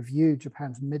required to review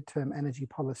Japan's midterm energy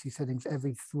policy settings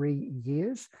every 3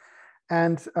 years.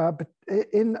 And but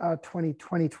in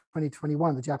 2020,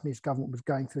 2021, the Japanese government was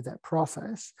going through that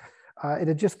process. It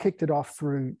had just kicked it off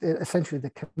through essentially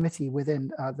the committee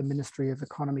within the Ministry of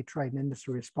Economy, Trade and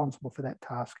Industry responsible for that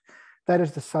task. That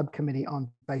is the Subcommittee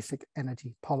on Basic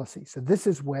Energy Policy. So this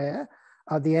is where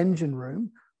the engine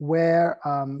room, where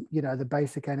you know, the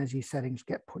basic energy settings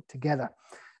get put together.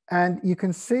 And you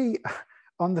can see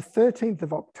on the 13th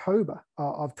of October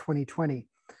of 2020,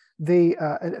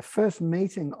 the first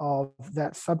meeting of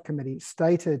that subcommittee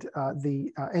stated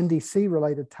the NDC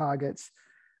related targets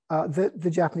that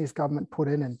the Japanese government put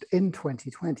in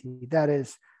 2020, that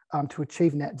is to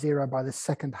achieve net zero by the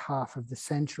second half of the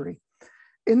century.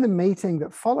 In the meeting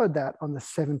that followed that on the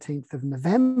 17th of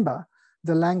November,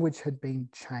 the language had been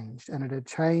changed, and it had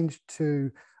changed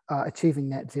to achieving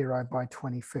net zero by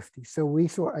 2050. So we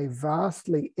saw a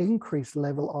vastly increased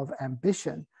level of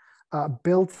ambition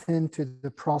built into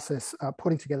the process,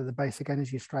 putting together the basic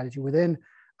energy strategy within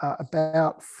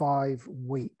about 5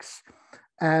 weeks.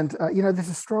 And, you know, this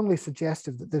is strongly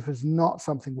suggestive that this was not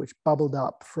something which bubbled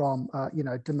up from, you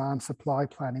know, demand supply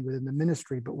planning within the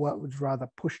ministry, but what was rather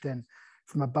pushed in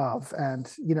from above. And,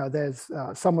 you know, there's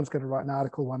someone's going to write an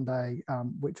article one day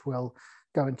which will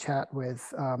go and chat with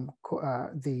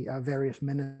the various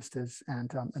ministers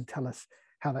and tell us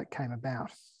how that came about.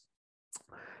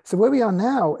 So where we are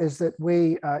now is that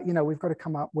we, you know, we've got to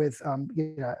come up with,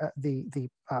 you know,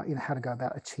 you know, how to go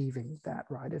about achieving that,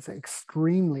 right? It's an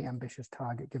extremely ambitious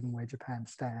target given where Japan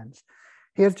stands.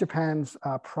 Here's Japan's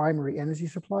primary energy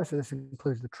supply. So this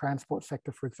includes the transport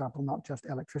sector, for example, not just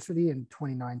electricity in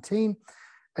 2019.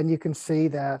 And you can see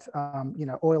that, you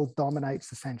know, oil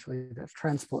dominates essentially. That's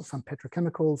transport, some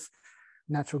petrochemicals,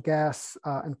 natural gas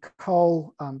and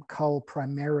coal. Coal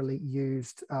primarily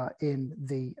used in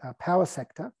the power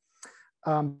sector,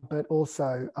 but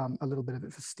also a little bit of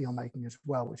it for steel making as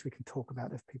well, which we can talk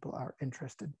about if people are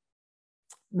interested.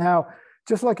 Now,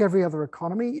 just like every other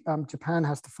economy, Japan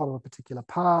has to follow a particular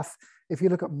path. If you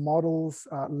look at models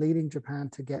leading Japan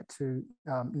to get to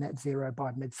net zero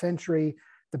by mid-century,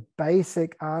 the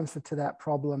basic answer to that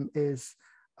problem is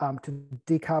to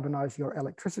decarbonize your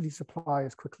electricity supply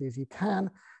as quickly as you can,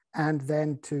 and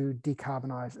then to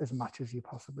decarbonize as much as you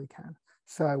possibly can.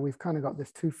 So we've kind of got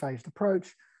this two-phased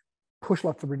approach: push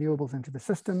lots of renewables into the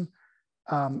system,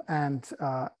 and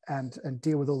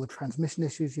deal with all the transmission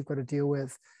issues you've got to deal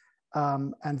with,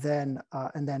 and then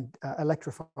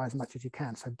electrify as much as you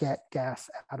can. So get gas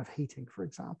out of heating, for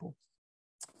example.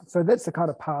 So that's the kind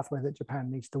of pathway that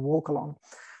Japan needs to walk along.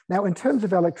 Now, in terms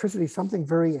of electricity, something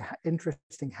very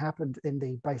interesting happened in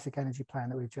the basic energy plan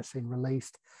that we've just seen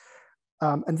released.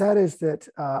 And that is that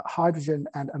hydrogen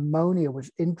and ammonia was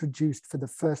introduced for the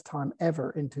first time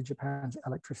ever into Japan's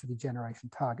electricity generation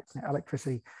targets. Now,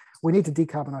 electricity, we need to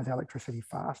decarbonize electricity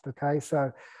fast, okay?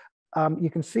 So you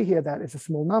can see here that it's a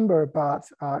small number, but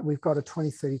we've got a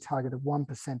 2030 target of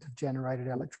 1% of generated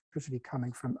electricity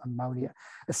coming from ammonia.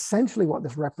 Essentially what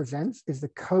this represents is the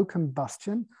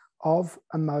co-combustion of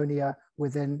ammonia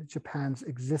within Japan's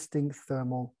existing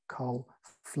thermal coal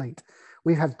fleet.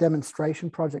 We have demonstration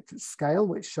projects at scale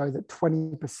which show that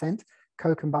 20%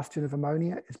 co-combustion of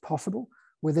ammonia is possible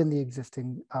within the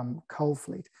existing coal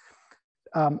fleet.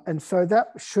 And so that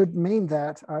should mean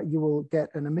that you will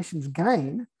get an emissions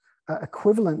gain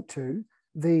equivalent to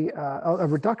a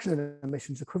reduction in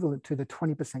emissions equivalent to the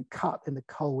 20% cut in the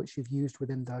coal which you've used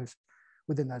within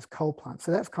those coal plants.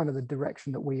 So that's kind of the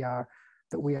direction that we are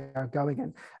going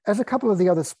in. As a couple of the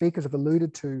other speakers have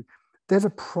alluded to, there's a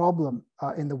problem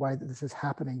in the way that this is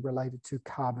happening related to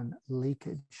carbon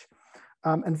leakage.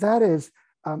 And that is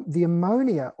the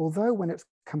ammonia, although when it's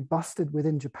combusted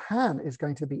within Japan is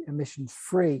going to be emissions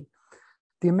free,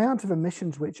 the amount of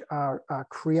emissions which are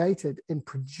created in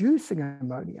producing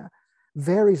ammonia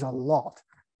varies a lot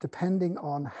depending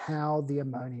on how the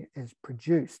ammonia is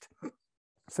produced.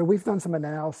 So we've done some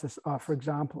analysis, for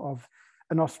example, of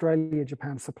an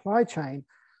Australia-Japan supply chain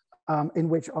in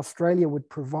which Australia would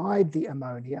provide the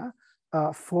ammonia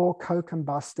for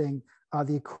co-combusting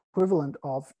the equivalent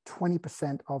of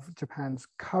 20% of Japan's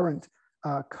current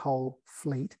coal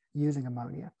fleet using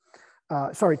ammonia.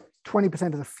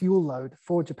 20% of the fuel load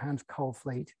for Japan's coal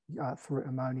fleet through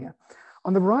ammonia.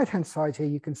 On the right-hand side here,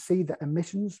 you can see the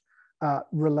emissions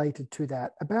related to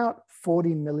that, about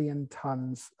 40 million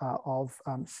tons of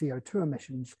CO2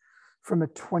 emissions from a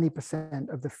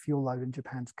 20% of the fuel load in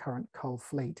Japan's current coal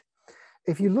fleet.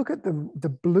 If you look at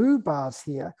the blue bars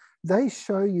here, they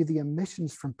show you the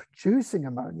emissions from producing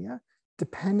ammonia,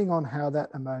 depending on how that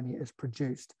ammonia is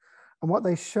produced. And what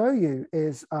they show you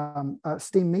is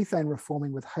steam methane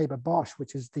reforming with Haber-Bosch,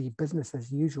 which is the business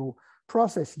as usual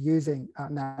process using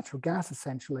natural gas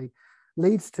essentially,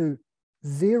 leads to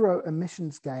zero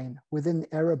emissions gain within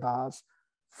the error bars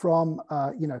from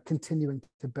continuing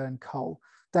to burn coal.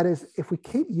 That is, if we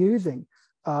keep using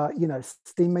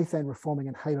steam methane reforming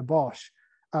and Haber-Bosch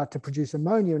to produce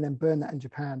ammonia and then burn that in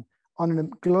Japan, on a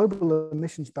global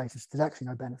emissions basis, there's actually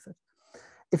no benefit.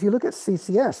 If you look at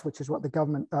CCS, which is what the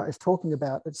government is talking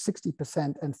about, at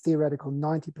 60% and theoretical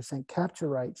 90% capture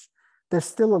rates, there's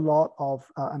still a lot of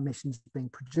emissions being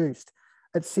produced.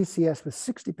 At CCS with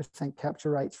 60%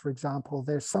 capture rates, for example,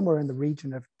 there's somewhere in the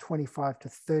region of 25 to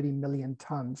 30 million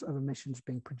tons of emissions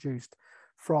being produced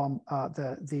from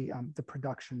the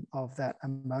production of that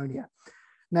ammonia.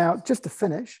 Now, just to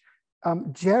finish,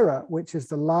 JERA, which is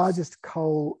the largest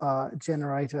coal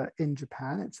generator in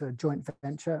Japan, it's a joint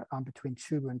venture between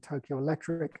Chubu and Tokyo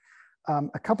Electric,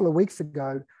 a couple of weeks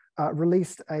ago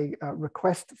released a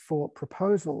request for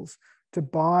proposals to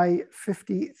buy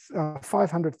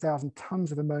 500,000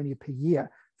 tons of ammonia per year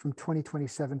from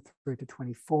 2027 through to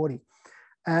 2040.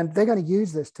 And they're going to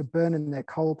use this to burn in their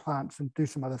coal plants and do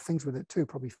some other things with it too,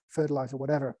 probably fertilizer,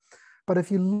 whatever. But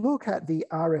if you look at the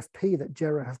RFP that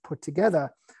JERA have put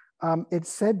together, it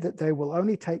said that they will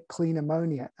only take clean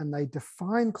ammonia, and they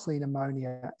define clean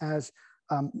ammonia as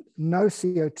no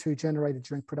CO2 generated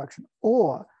during production,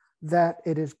 or that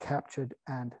it is captured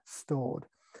and stored.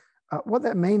 What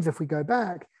that means, if we go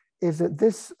back, is that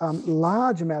this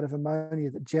large amount of ammonia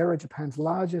that JERA, Japan's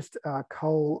largest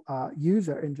coal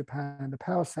user in Japan in the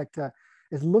power sector,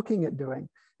 is looking at doing,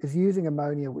 is using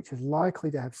ammonia which is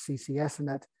likely to have CCS in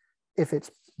it. If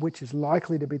it's, which is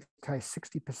likely to be the case,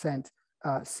 60%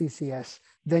 CCS,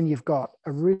 then you've got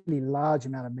a really large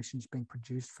amount of emissions being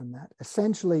produced from that.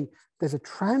 Essentially, there's a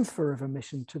transfer of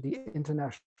emission to the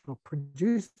international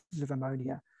producers of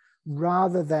ammonia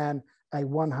rather than a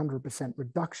 100%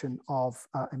 reduction of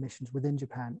emissions within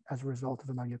Japan as a result of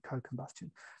ammonia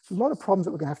co-combustion. So a lot of problems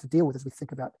that we're going to have to deal with as we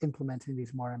think about implementing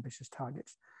these more ambitious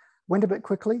targets. Went a bit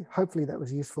quickly. Hopefully that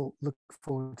was useful. Look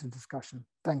forward to discussion.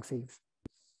 Thanks, Yves.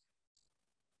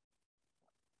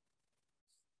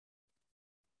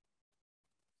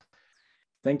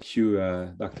 Thank you,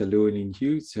 Dr. Llewellyn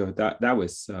Hughes. So that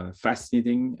was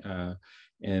fascinating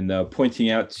and pointing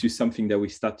out to something that we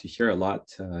start to hear a lot,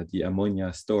 the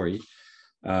ammonia story.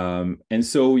 And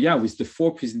so, yeah, with the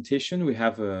 4 presentation, we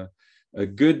have a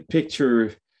good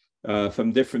picture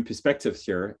from different perspectives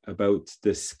here about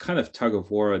this kind of tug of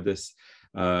war, this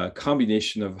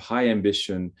combination of high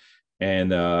ambition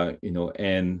and,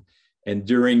 and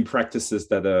enduring practices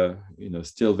that are,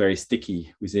 still very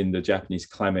sticky within the Japanese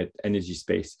climate energy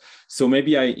space. So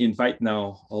maybe I invite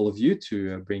now all of you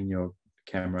to bring your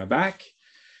camera back.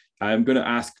 I'm going to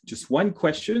ask just one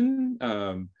question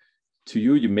to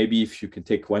you. Maybe if you can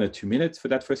take 1 or 2 minutes for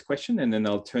that first question, and then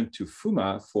I'll turn to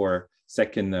Fuma for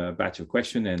second batch of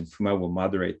question, and Fuma will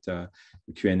moderate the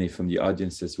Q&A from the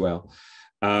audience as well.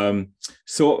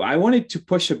 So I wanted to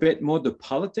push a bit more the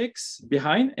politics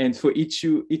behind, and for each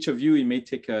of you, it may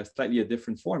take a slightly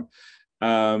different form.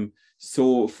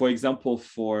 So for example,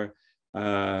 for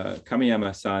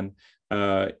Kamiyama-san,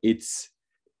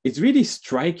 it's really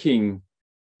striking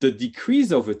the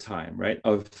decrease over time, right,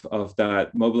 of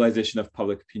that mobilization of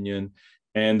public opinion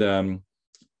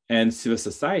and civil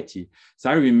society. So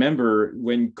I remember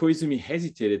when Koizumi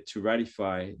hesitated to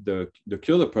ratify the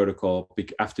Kyoto Protocol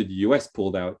after the US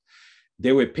pulled out,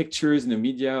 there were pictures in the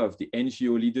media of the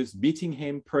NGO leaders meeting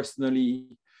him personally.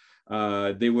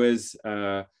 There was,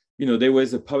 there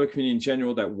was a public opinion in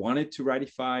general that wanted to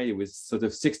ratify. It was sort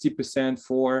of 60%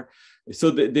 for.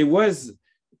 So there was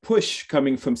push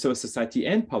coming from civil society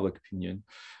and public opinion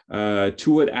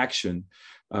toward action.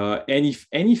 And if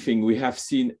anything, we have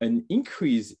seen an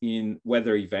increase in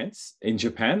weather events in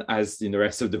Japan, as in the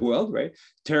rest of the world, right?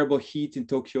 Terrible heat in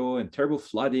Tokyo and terrible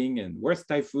flooding and worse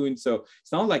typhoon. So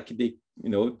it's not like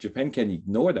Japan can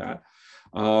ignore that.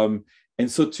 And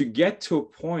so to get to a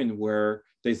point where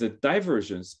there's a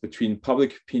divergence between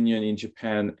public opinion in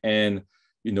Japan and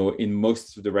in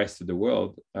most of the rest of the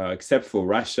world, except for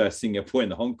Russia, Singapore,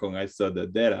 and Hong Kong, I saw the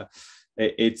data.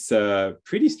 It's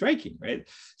pretty striking, right?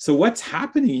 So what's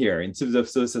happening here in terms of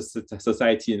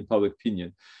society and public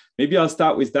opinion? Maybe I'll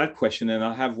start with that question, and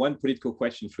I'll have one political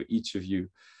question for each of you.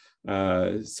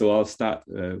 So I'll start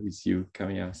with you,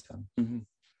 Kamiya-san. Mm-hmm.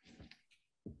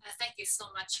 Thank you so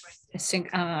much for this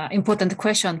important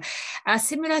question. A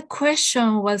similar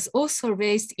question was also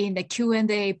raised in the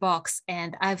Q&A box,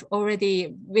 and I've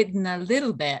already written a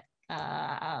little bit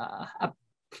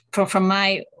from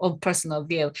my own personal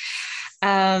view.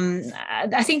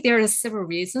 I think there are several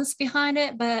reasons behind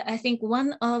it, but I think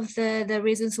one of the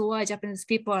reasons why Japanese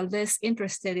people are less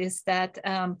interested is that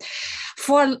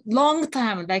for a long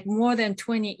time, like more than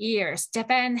 20 years,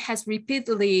 Japan has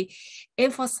repeatedly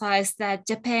emphasized that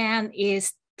Japan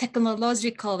is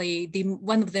technologically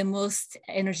one of the most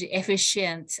energy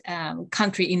efficient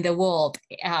country in the world.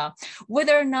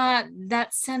 Whether or not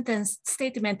that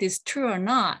statement is true or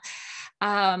not,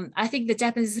 I think the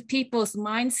Japanese people's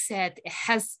mindset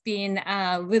has been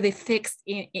really fixed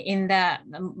in that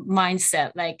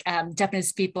mindset, like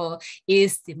Japanese people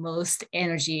is the most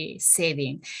energy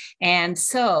saving. And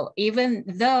so even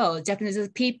though Japanese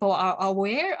people are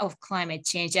aware of climate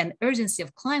change and urgency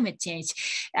of climate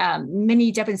change,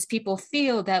 many Japanese people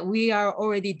feel that we are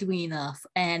already doing enough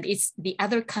and it's the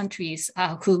other countries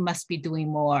who must be doing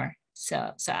more.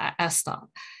 So I'll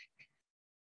stop.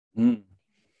 Mm.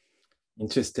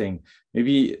 Interesting.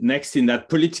 Maybe next in that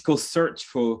political search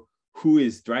for who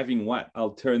is driving what,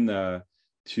 I'll turn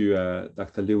to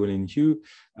Dr. Llewellyn Hu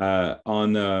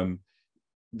on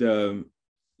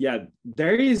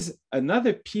there is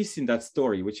another piece in that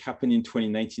story which happened in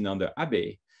 2019 under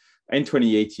Abe and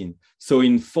 2018. So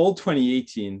in fall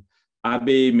 2018,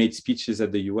 Abe made speeches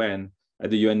at the UN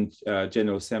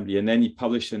General Assembly, and then he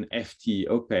published an FT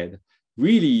op-ed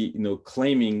really,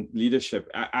 claiming leadership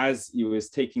as he was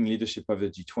taking leadership of the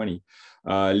G20,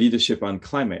 leadership on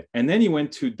climate. And then he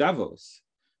went to Davos,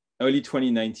 early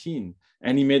 2019,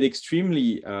 and he made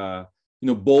extremely,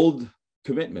 bold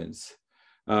commitments.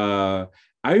 I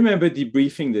remember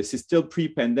debriefing this. It's still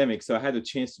pre-pandemic, so I had a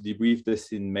chance to debrief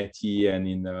this in METI and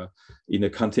in a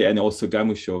Kante and also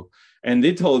Gamusho. And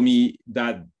they told me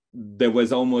that there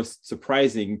was almost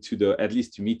surprising at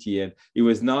least to METI, and it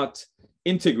was not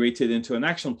integrated into an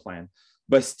action plan.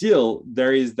 But still,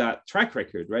 there is that track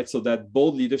record, right? So that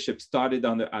bold leadership started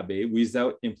under Abe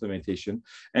without implementation.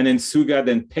 And then Suga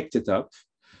then picked it up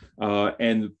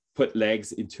and put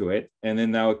legs into it. And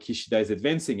then now Kishida is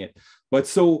advancing it. But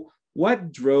so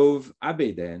what drove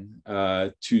Abe then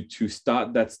to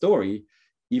start that story,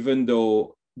 even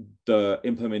though the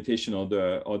implementation or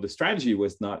the strategy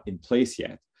was not in place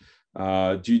yet?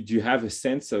 Do you have a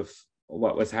sense of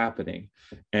what was happening?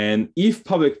 And if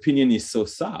public opinion is so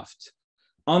soft,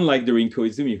 unlike during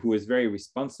Koizumi, who was very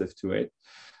responsive to it,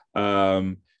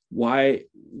 why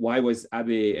was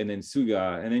Abe and then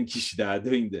Suga and then Kishida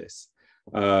doing this?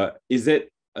 Is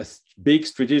it a big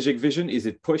strategic vision? Is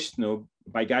it pushed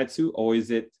by Gaetsu, or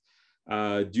is it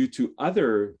due to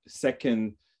other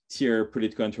second-tier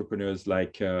political entrepreneurs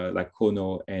like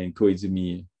Kono and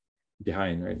Koizumi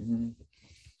behind, right? Mm-hmm.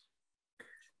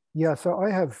 Yeah, so I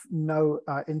have no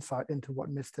insight into what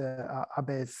Mr.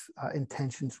 Abe's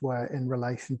intentions were in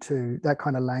relation to that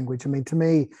kind of language. I mean, to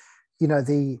me,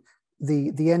 the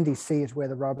NDC is where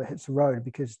the rubber hits the road,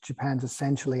 because Japan's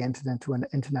essentially entered into an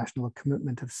international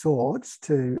commitment of sorts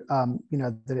to,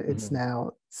 that it's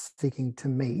now seeking to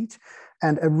meet.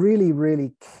 And a really,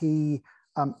 really key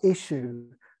issue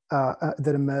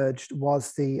that emerged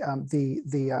was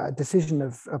the decision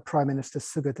of Prime Minister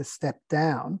Suga to step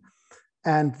down,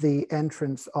 and the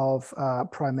entrance of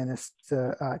Prime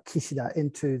Minister Kishida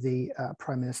into the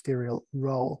prime ministerial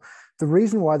role. The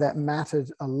reason why that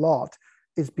mattered a lot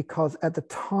is because at the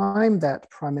time that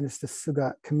Prime Minister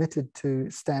Suga committed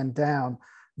to stand down,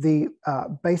 the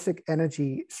basic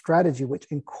energy strategy, which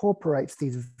incorporates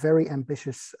these very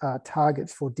ambitious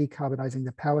targets for decarbonizing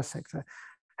the power sector,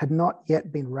 had not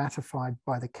yet been ratified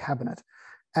by the cabinet.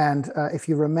 And if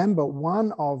you remember,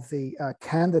 one of the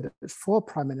candidates for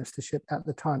prime ministership at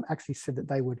the time actually said that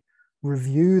they would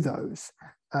review those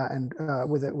and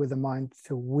with a mind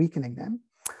to weakening them.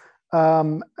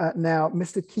 Now,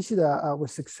 Mr. Kishida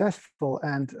was successful,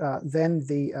 and then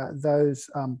those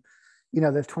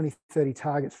 2030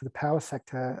 targets for the power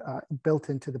sector built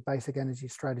into the basic energy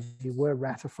strategy were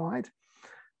ratified.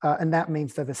 And that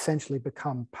means they've essentially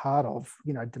become part of,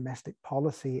 domestic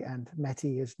policy, and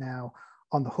METI is now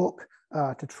on the hook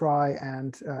to try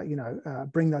and,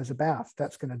 bring those about.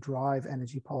 That's going to drive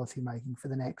energy policy making for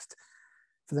the next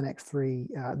 3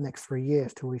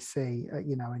 years till we see, a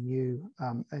new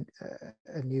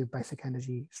basic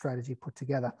energy strategy put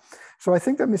together. So I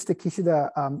think that Mr.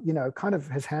 Kishida, kind of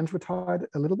his hands were tied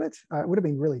a little bit. It would have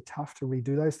been really tough to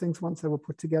redo those things once they were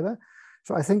put together.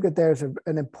 So I think that there's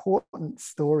an important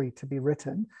story to be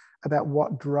written about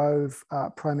what drove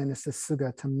Prime Minister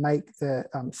Suga to make the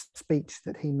speech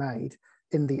that he made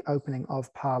in the opening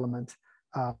of Parliament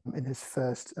in his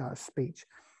first speech.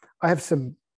 I have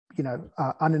some,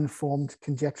 uninformed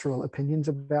conjectural opinions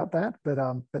about that, but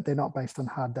they're not based on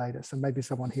hard data. So maybe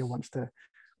someone here wants to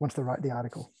write the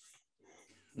article.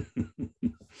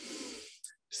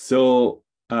 So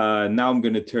now I'm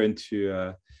going to turn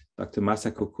to Dr.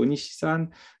 Masako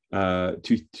Konishi-san,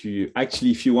 to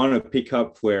actually, if you want to pick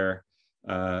up where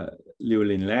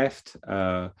Liu-Lin left,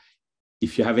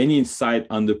 if you have any insight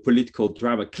on the political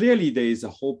drama. Clearly, there is a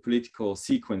whole political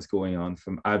sequence going on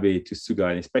from Abe to Suga,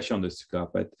 and especially on the Suga,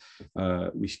 but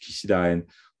with Kishida. And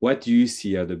what do you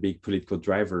see are the big political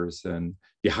drivers and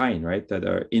behind, right, that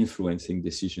are influencing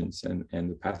decisions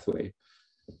and the pathway?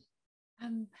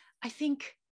 I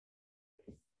think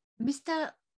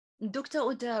Dr.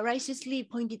 Oda righteously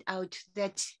pointed out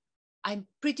that I'm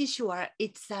pretty sure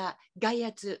it's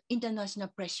Gaia's international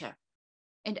pressure,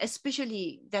 and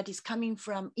especially that is coming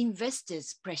from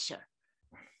investors' pressure.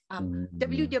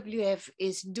 WWF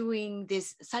is doing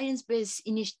this science-based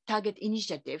target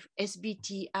initiative,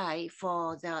 SBTI,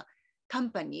 for the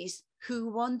companies who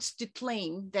want to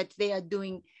claim that they are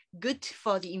doing good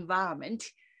for the environment,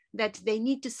 that they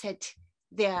need to set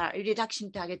their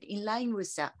reduction target in line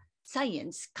with the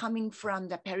science coming from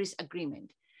the Paris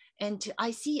Agreement. And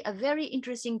I see a very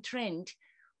interesting trend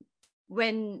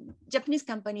when Japanese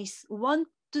companies want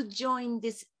to join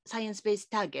these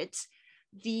science-based targets.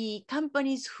 The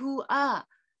companies who are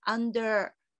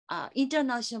under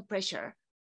international pressure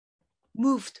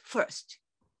moved first.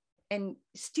 And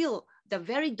still the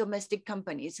very domestic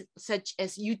companies, such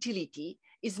as utility,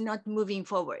 is not moving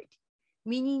forward.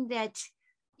 Meaning that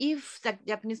if the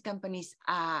Japanese companies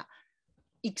are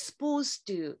exposed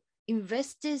to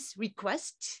investors'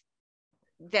 requests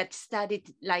that started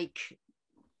like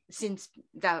since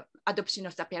the adoption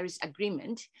of the Paris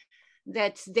Agreement,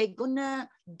 that they're gonna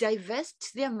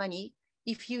divest their money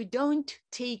if you don't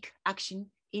take action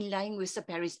in line with the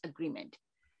Paris Agreement.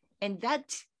 And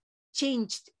that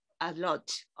changed a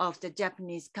lot of the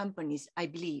Japanese companies, I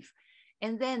believe.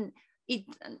 And then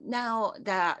now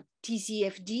the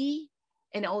TCFD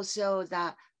and also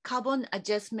the carbon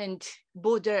adjustment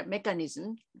border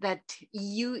mechanism that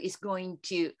EU is going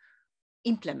to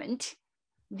implement,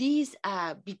 these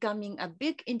are becoming a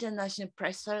big international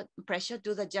pressure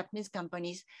to the Japanese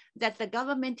companies that the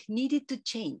government needed to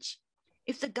change.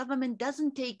 If the government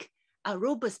doesn't take a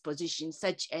robust position,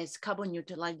 such as carbon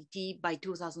neutrality by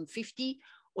 2050,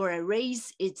 or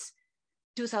raise its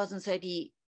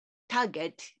 2030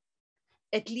 target,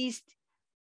 at least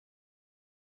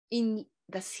in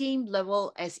the same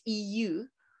level as EU,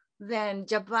 then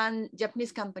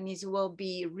Japanese companies will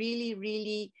be really,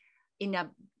 really in a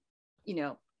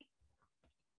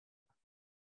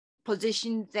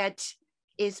position that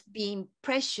is being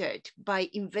pressured by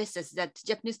investors, that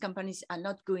Japanese companies are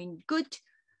not going good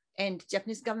and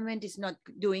Japanese government is not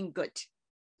doing good.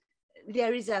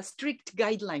 There is a strict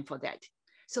guideline for that.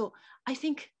 So I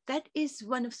think that is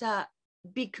one of the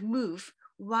big moves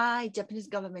why Japanese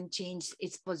government changed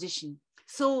its position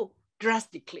so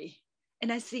drastically.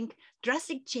 And I think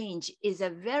drastic change is a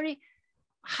very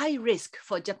high risk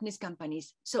for Japanese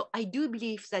companies. So I do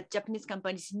believe that Japanese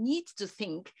companies need to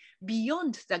think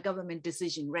beyond the government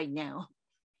decision right now.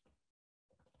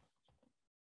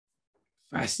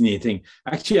 Fascinating.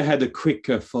 Actually, I had a quick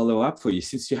follow-up for you.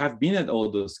 Since you have been at all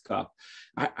those COP,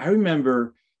 I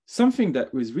remember something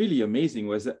that was really amazing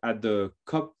was at the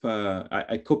COP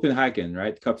at Copenhagen,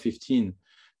 right? COP 15,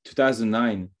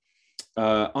 2009.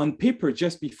 On paper,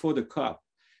 just before the COP,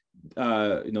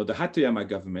 the Hatoyama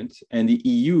government and the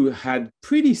EU had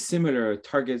pretty similar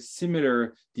targets,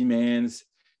 similar demands,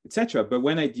 etc. But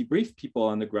when I debriefed people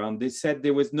on the ground, they said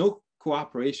there was no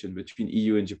cooperation between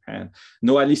EU and Japan,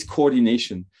 no at least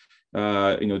coordination.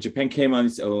 Japan came on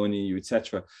its own, EU,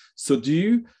 etc. So do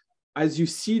you as you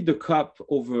see the COP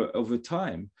over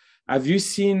time, have you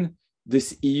seen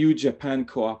this EU-Japan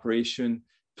cooperation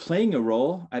playing a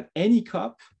role at any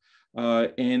COP?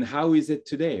 And how is it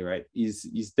today, right?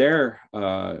 Is there,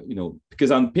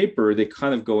 because on paper, they're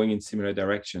kind of going in similar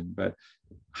direction, but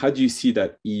how do you see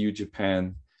that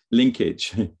EU-Japan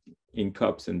linkage in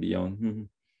COPs and beyond? Mm-hmm.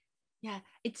 Yeah,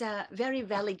 it's a very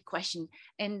valid question.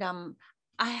 And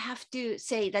I have to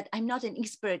say that I'm not an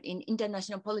expert in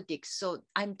international politics. So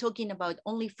I'm talking about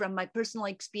only from my personal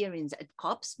experience at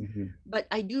COPs. Mm-hmm. But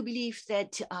I do believe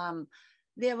that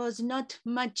there was not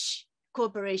much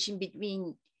cooperation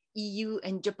between EU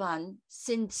and Japan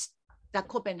since the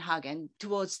Copenhagen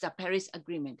towards the Paris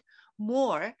Agreement.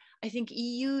 More, I think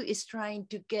EU is trying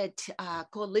to get a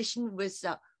coalition with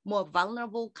more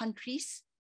vulnerable countries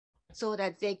so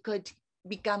that they could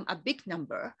become a big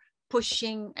number,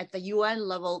 pushing at the UN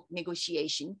level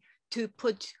negotiation to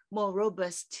put more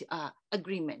robust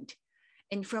agreement.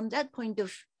 And from that point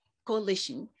of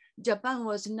coalition, Japan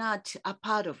was not a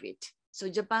part of it. So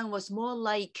Japan was more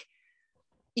like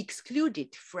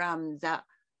excluded from the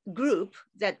group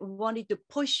that wanted to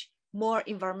push more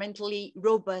environmentally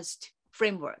robust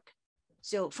framework.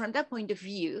 So from that point of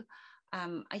view,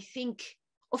 I think,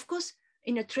 of course,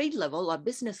 in a trade level or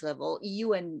business level,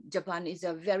 EU and Japan is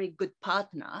a very good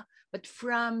partner, but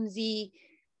from the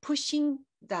pushing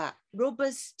the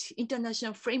robust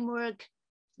international framework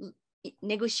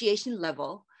negotiation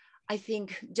level, I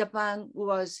think Japan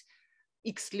was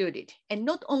excluded, and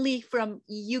not only from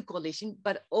EU coalition,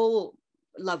 but all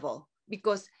level,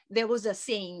 because there was a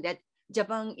saying that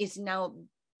Japan is now,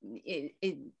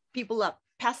 people are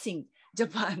passing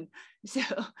Japan. So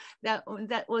that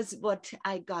was what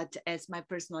I got as my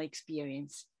personal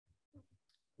experience.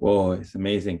 Whoa, it's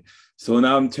amazing. So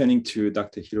now I'm turning to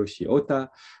Dr. Hiroshi Ota.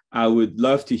 I would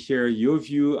love to hear your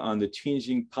view on the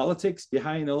changing politics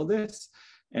behind all this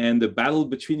and the battle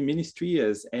between ministry.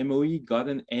 Has MOE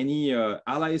gotten any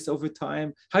allies over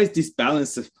time? How is this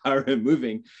balance of power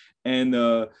moving? And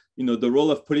the role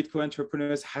of political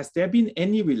entrepreneurs, has there been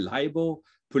any reliable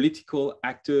political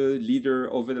actor, leader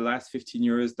over the last 15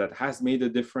 years that has made a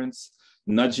difference,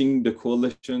 nudging the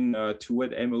coalition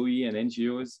toward MOE and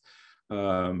NGOs?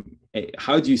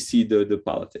 How do you see the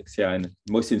politics, and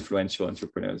most influential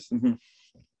entrepreneurs? Mm-hmm.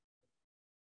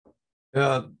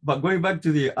 But going back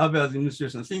to the Abe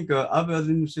administration, I think Abe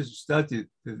administration started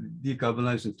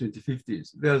decarbonization in the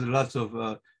 2050s. There's lots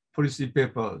of policy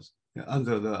papers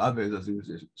under the Abe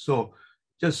administration. So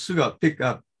just sort of pick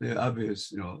up the Abe's,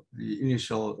 the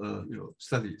initial,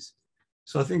 studies.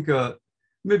 So I think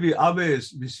maybe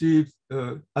Abe's received,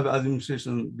 Abe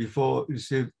administration before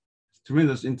received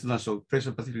tremendous international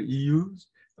pressure, particularly EU's,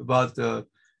 about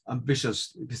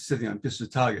setting ambitious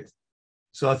targets.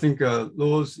 So I think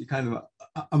those kind of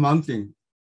amounting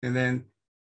and then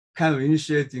kind of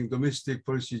initiating domestic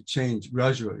policy change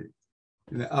gradually.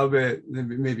 And Abe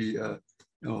maybe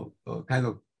kind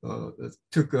of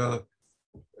took a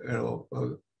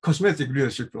cosmetic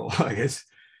leadership role, I guess.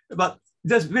 But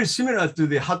that's very similar to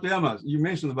the Hatoyama's. You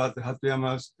mentioned about the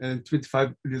Hatoyama's and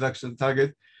 25 reduction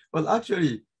target, but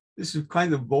actually this is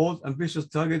kind of bold, ambitious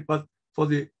target, but for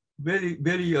the very,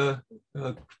 very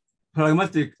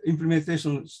pragmatic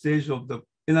implementation stage of the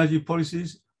energy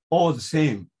policies, all the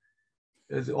same.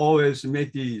 There's always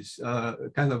Métis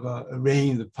kind of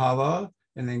reign the power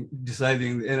and then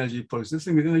deciding the energy policy. I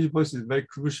think the energy policy is very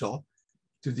crucial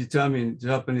to determine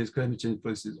Japanese climate change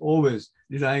policies, always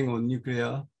relying on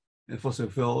nuclear and fossil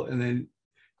fuel, and then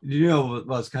renewable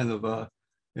was kind of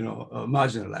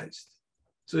marginalized.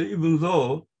 So even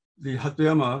though the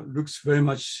Hatoyama looks very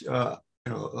much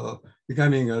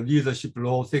becoming a leadership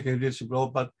role, taking a leadership role,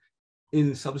 but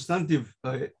in substantive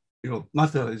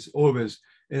matter is always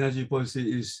energy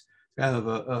policy is kind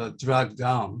of dragged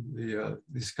down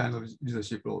this kind of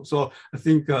leadership role. So I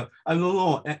think I don't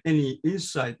know any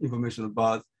inside information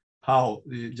about how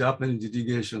the Japanese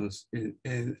delegations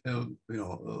in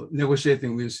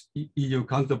negotiating with EU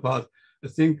counterpart. I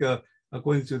think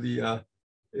according to the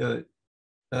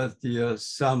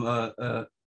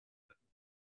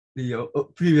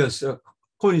previous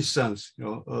Konishi-san's,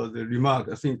 the remark,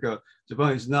 I think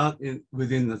Japan is not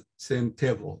within the same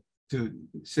table to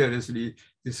seriously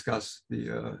discuss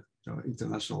the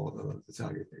international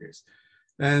target, I guess.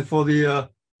 And for the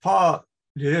power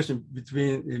relation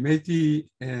between the Métis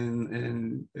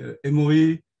and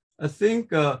MOE, I think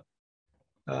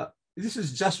this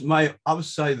is just my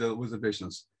outside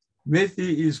observations. Métis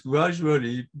is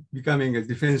gradually becoming a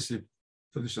defensive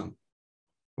position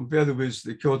compared with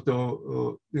the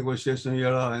Kyoto negotiation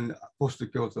era and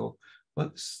post-Kyoto.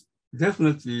 But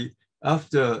definitely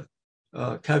after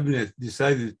cabinet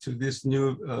decided to this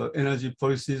new energy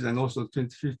policies and also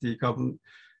 2050 carbon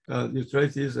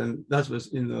neutralities, and that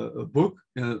was in a book,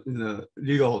 in a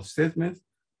legal statement.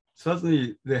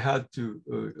 Certainly, they had to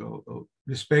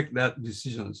respect that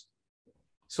decisions.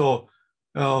 So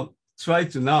try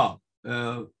to now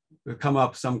come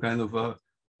up some kind of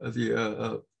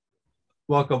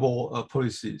workable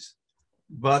policies.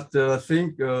 But I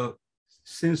think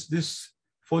since this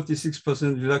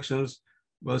 46% reductions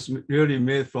was really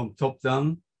made from top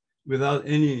down without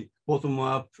any bottom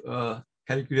up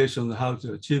calculation on how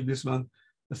to achieve this one,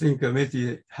 I think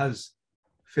METI has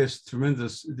faced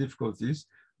tremendous difficulties.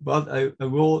 But I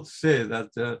will say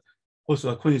that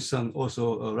also Konishi-san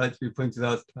also rightly pointed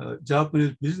out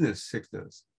Japanese business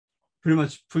sectors pretty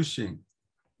much pushing,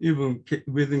 even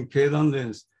within Keidan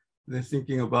lens, they're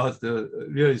thinking about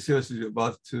really seriously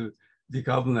about to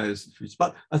decarbonize the future.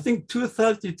 But I think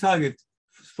 2030 target,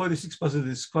 46%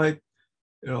 is quite,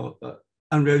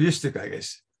 unrealistic, I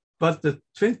guess. But the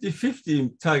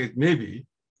 2050 target, maybe,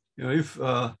 if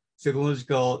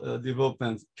technological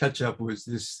development catch up with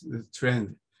this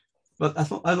trend. But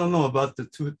I don't know about the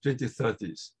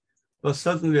 2030s. But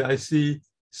certainly I see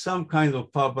some kind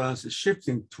of power balance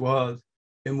shifting toward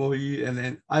MOE, and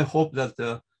then I hope that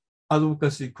the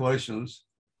advocacy coalitions,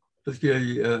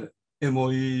 particularly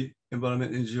MOE,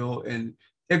 environment NGO, and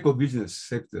eco-business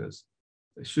sectors,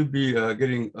 should be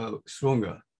getting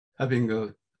stronger,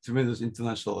 having tremendous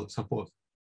international support.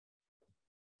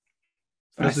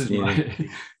 This is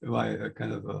my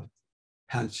kind of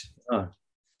hunch.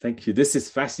 Thank you. This is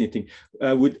fascinating.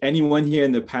 Would anyone here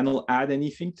in the panel add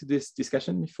anything to this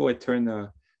discussion before I turn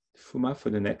to Fuma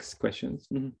for the next questions?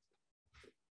 Mm-hmm.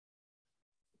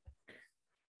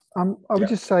 I would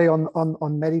just say on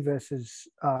METI versus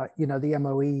the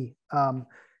MOE,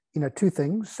 two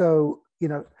things. So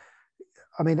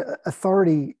I mean,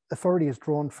 authority is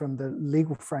drawn from the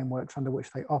legal frameworks under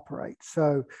which they operate.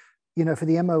 So for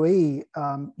the MOE,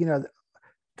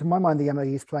 to my mind, the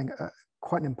MOE is playing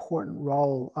quite an important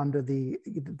role under the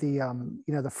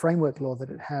framework law that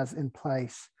it has in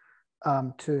place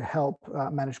to help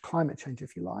manage climate change,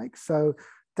 if you like. So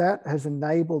that has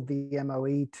enabled the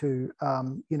MOE to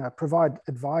provide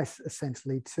advice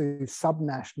essentially to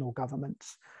subnational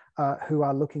governments who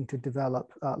are looking to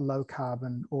develop low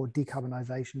carbon or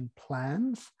decarbonization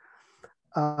plans.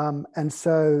 And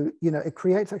so, it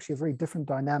creates actually a very different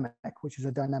dynamic, which is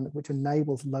a dynamic which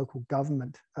enables local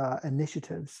government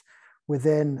initiatives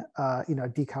within,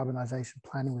 decarbonization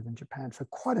planning within Japan. So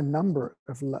quite a number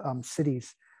of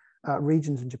cities,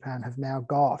 regions in Japan have now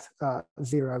got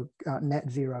net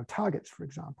zero targets, for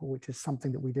example, which is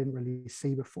something that we didn't really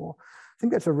see before. I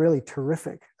think that's a really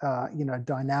terrific,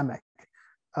 dynamic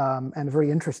and a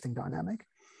very interesting dynamic.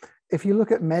 If you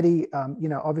look at METI,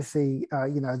 obviously,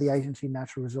 the Agency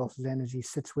Natural Resources Energy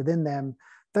sits within them.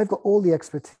 They've got all the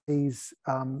expertise,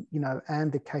 and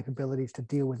the capabilities to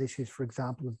deal with issues, for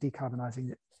example, of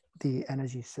decarbonizing the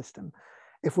energy system.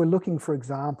 If we're looking, for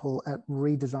example, at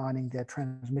redesigning their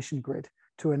transmission grid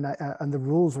and the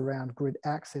rules around grid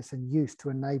access and use to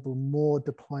enable more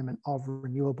deployment of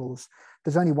renewables,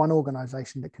 there's only one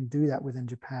organization that can do that within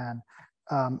Japan,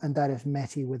 and that is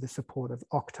METI with the support of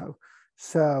OCTO.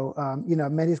 So,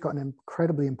 METI's got an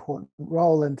incredibly important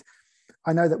role. And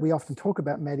I know that we often talk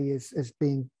about METI as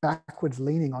being backwards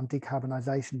leaning on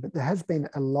decarbonization, but there has been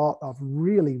a lot of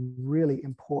really, really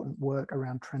important work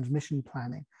around transmission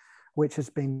planning, which has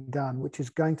been done, which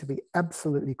is going to be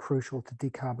absolutely crucial to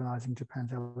decarbonizing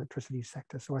Japan's electricity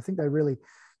sector. So I think they really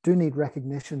do need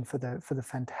recognition for the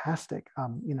fantastic,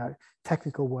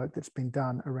 technical work that's been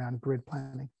done around grid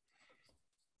planning.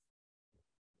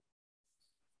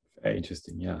 Very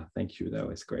interesting. Yeah, thank you. That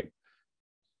was great.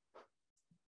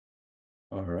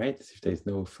 All right. If there's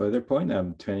no further point,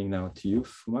 I'm turning now to you,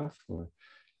 Fuma, for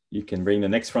you can bring the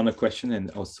next round of questions and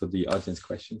also the audience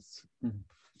questions.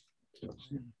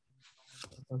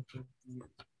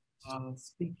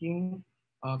 Speaking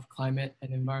of climate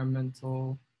and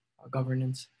environmental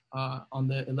governance, on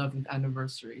the 11th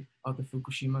anniversary of the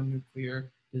Fukushima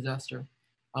nuclear disaster,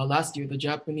 last year, the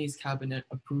Japanese cabinet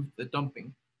approved the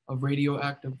dumping of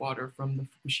radioactive water from the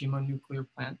Fukushima nuclear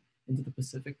plant into the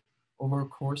Pacific over a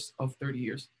course of 30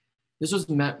 years. This was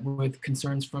met with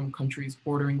concerns from countries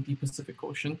bordering the Pacific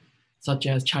Ocean, such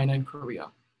as China and Korea.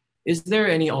 Is there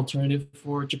any alternative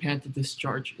for Japan to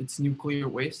discharge its nuclear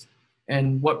waste?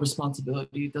 And what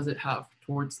responsibility does it have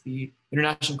towards the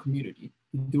international community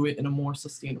to do it in a more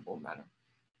sustainable manner?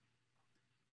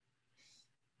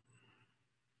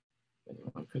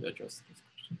 Anyone could address this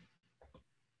question.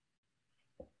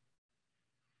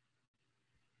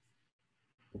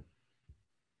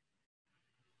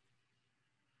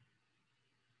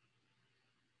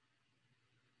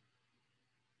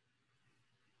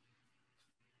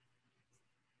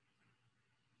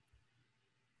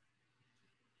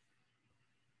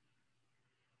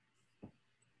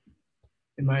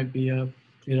 it might be a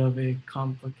bit of a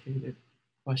complicated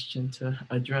question to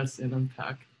address and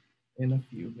unpack in a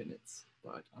few minutes,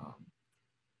 but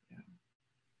yeah.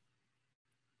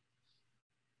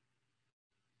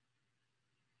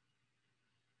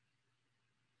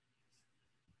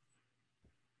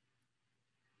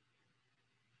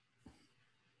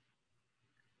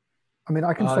 I mean,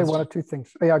 I can say one or two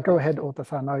things. Yeah, go ahead,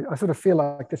 Ota-san. I sort of feel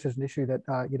like this is an issue that,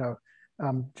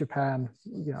 Japan,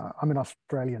 I'm an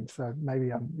Australian, so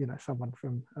maybe, someone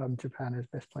from Japan is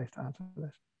best placed to answer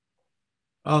this.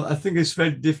 I think it's a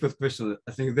very difficult question.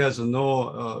 I think there's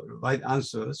no right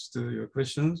answers to your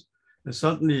questions. And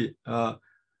certainly, I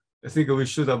think we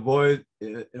should avoid,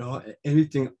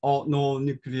 anything, no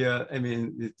nuclear,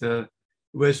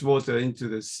 wastewater into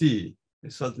the sea.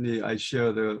 And certainly, I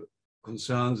share the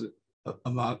concerns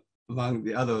among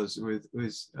the others with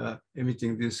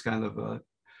emitting this kind of,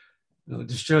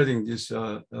 discharging this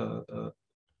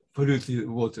polluted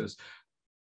waters.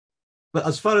 But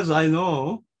as far as I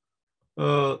know,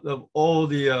 of all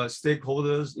the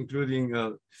stakeholders,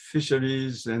 including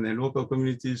fisheries and local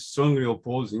communities, strongly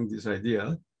opposing this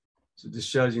idea, so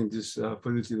discharging this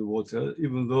polluted water,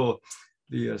 even though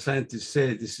the scientists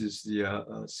say this is the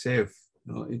safe,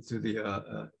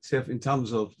 safe in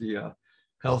terms of the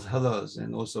health hazards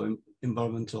and also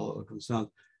environmental concerns.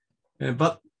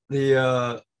 But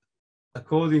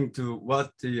according to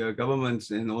what the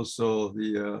governments and also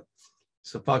the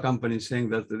power companies saying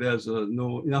that there's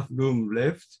no enough room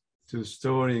left to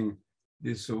storing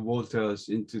these waters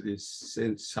into these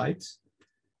sites,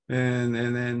 and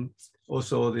then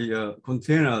also the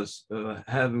containers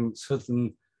having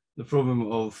the problem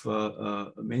of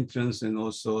maintenance, and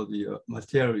also the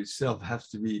material itself has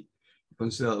to be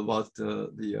considered about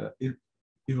the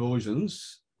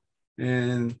erosions.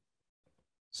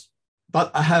 But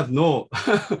I have no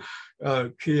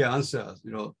clear answers.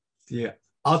 The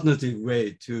alternative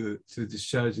way to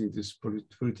discharging this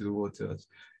polluted waters.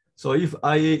 So if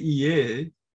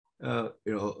IAEA,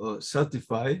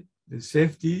 certify the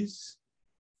safeties,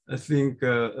 I think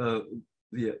the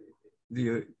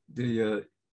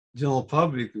general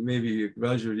public maybe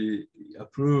gradually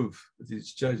approve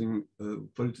discharging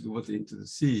polluted water into the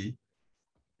sea,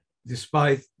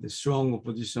 despite the strong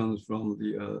oppositions from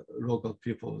the local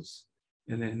peoples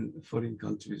and then foreign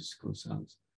countries'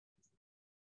 concerns.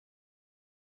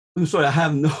 I'm sorry, I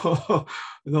have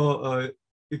no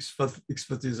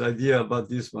expertise idea about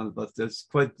this one, but that's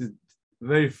quite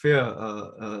very fair,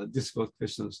 difficult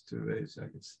questions to raise, I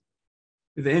guess.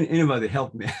 If anybody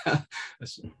help me,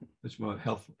 that's much more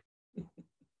helpful.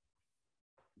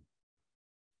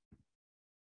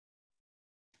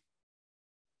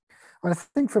 I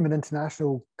think from an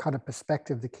international kind of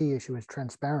perspective, the key issue is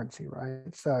transparency,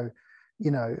 right? So,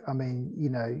 you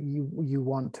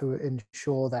want to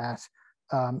ensure that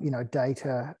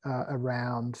data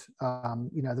around,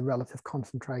 the relative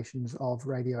concentrations of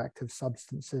radioactive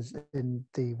substances in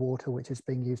the water, which is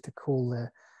being used to cool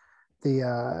the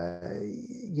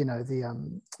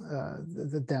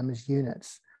damaged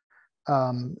units,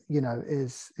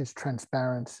 is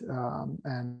transparent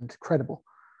and credible.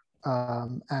 To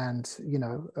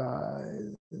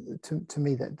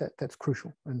me, that's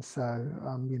crucial. And so,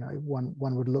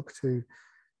 one would look to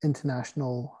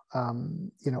international,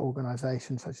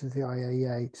 organizations such as the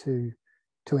IAEA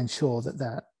to ensure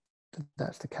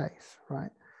that's the case,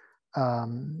 right?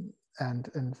 And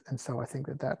so I think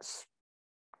that's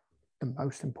the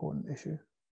most important issue,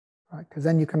 right? Because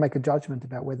then you can make a judgment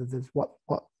about whether there's what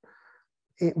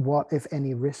if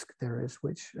any risk there is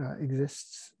which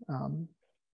exists,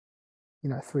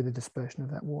 through the dispersion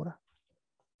of that water.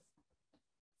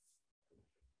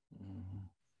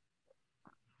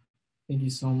 Thank you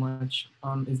so much.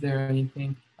 Is there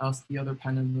anything else the other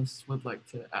panelists would like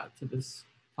to add to this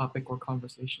topic or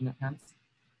conversation at hand?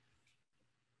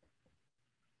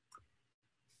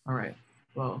 All right,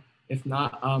 well, if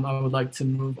not, I would like to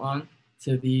move on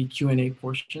to the Q&A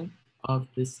portion of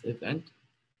this event.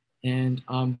 And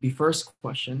the first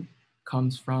question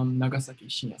comes from Nagasaki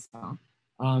Shinya-san.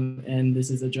 And this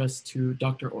is addressed to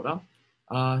Dr. Ota.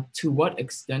 To what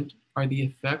extent are the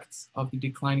effects of the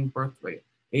declining birth rate,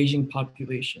 aging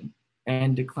population,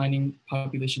 and declining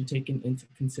population taken into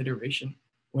consideration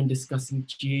when discussing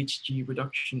GHG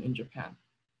reduction in Japan?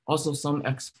 Also, some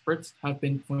experts have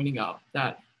been pointing out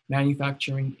that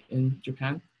manufacturing in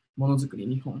Japan, monozukuri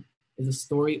Nihon, is a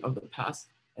story of the past,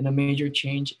 and a major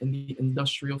change in the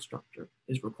industrial structure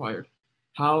is required.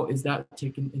 How is that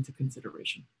taken into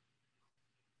consideration?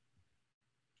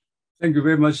 Thank you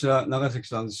very much,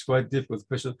 Nagasaki-san. It's quite a difficult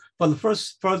question. For the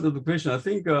first part of the question, I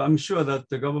think I'm sure that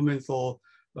the governmental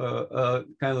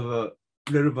kind of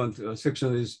relevant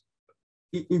section is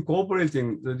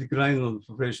incorporating the decline of the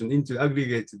population into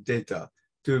aggregated data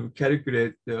to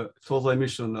calculate the total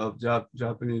emission of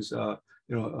Japanese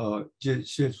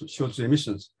CO2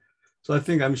 emissions. So I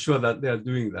think I'm sure that they are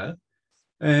doing that.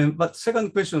 But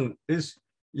second question is,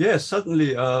 yes,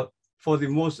 certainly for the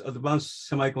most advanced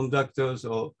semiconductors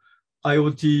or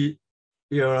IoT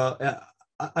era,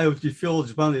 IoT field,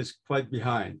 Japan is quite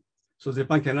behind. So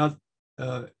Japan cannot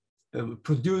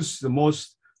produce the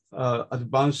most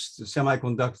advanced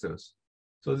semiconductors.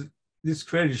 So this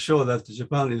clearly shows that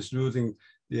Japan is losing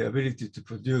the ability to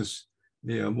produce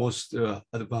the most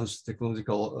advanced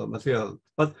technological material.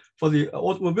 But for the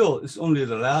automobile, it's only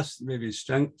the last maybe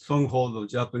stronghold of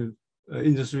Japanese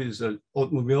industry is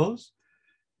automobiles.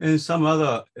 And some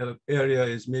other area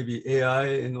is maybe AI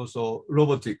and also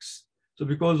robotics. So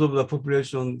because of the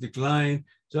population decline,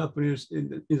 Japanese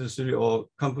industry or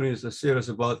companies are serious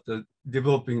about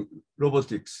developing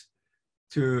robotics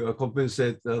to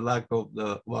compensate the lack of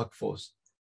the workforce.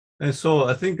 And so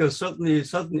I think certainly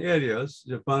certain areas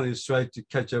Japan is trying to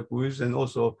catch up with and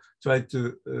also try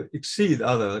to exceed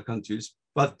other countries.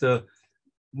 But the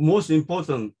most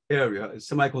important area is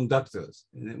semiconductors.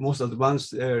 And the most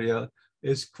advanced area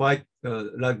is quite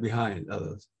lag behind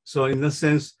others. So in that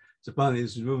sense, Japan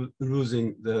is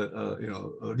losing the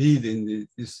lead in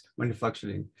this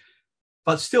manufacturing.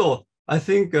 But still, I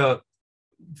think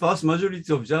vast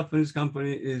majority of Japanese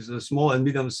company is a small and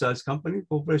medium-sized company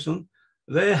corporation.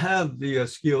 They have the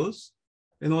skills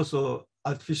and also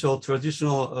artificial,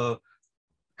 traditional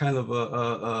kind of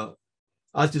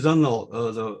artisanal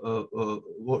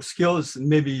skills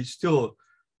may be still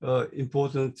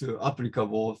important to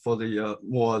applicable for the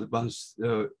more advanced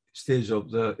stage of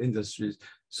the industries.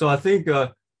 So I think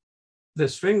the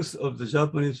strength of the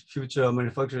Japanese future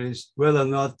manufacturing is whether or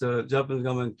not the Japanese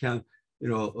government can,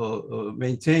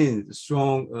 maintain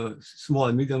strong small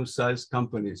and medium-sized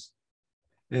companies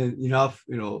and enough,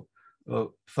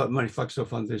 manufacturer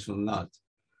foundation or not.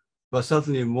 But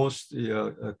certainly most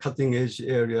cutting-edge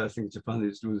area, I think Japan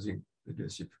is losing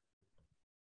leadership.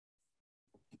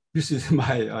 This is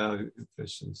my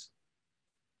questions.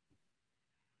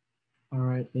 All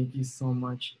right, thank you so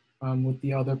much. Would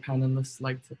the other panelists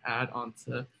like to add on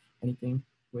to anything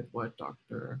with what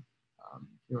Dr.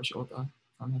 Hiroshi Ota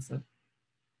has said?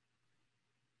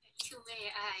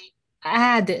 May I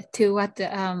add to what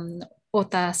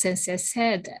Ota sensei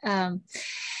said?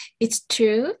 It's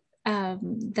true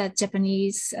that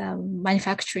Japanese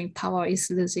manufacturing power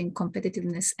is losing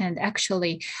competitiveness. And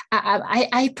actually,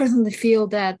 I personally feel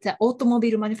that the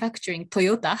automobile manufacturing,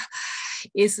 Toyota,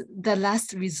 is the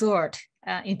last resort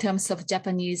in terms of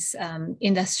Japanese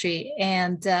industry.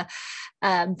 And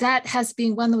that has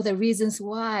been one of the reasons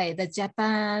why the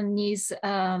Japanese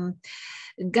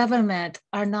government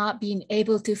are not being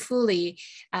able to fully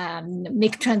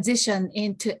make transition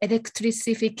into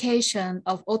electrification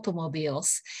of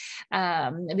automobiles,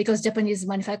 because Japanese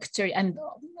manufacturing and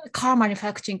car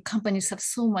manufacturing companies have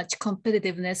so much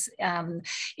competitiveness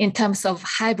in terms of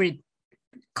hybrid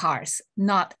cars,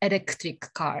 not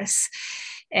electric cars.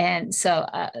 And so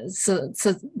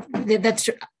that's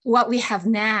what we have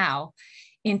now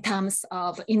in terms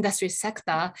of industry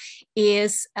sector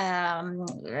is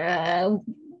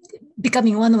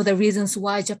becoming one of the reasons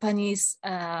why Japan is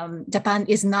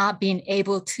not being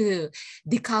able to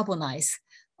decarbonize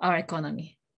our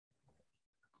economy.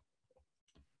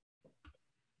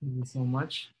 Thank you so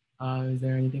much. Is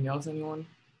there anything else anyone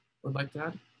would like to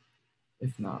add?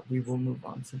 If not, we will move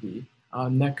on to the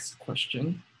next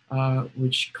question,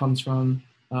 which comes from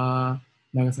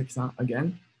Nagasaki-san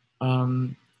again.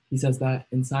 He says that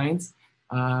in science,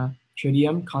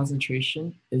 tritium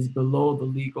concentration is below the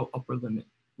legal upper limit,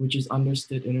 which is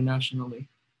understood internationally.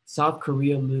 South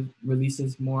Korea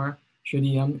releases more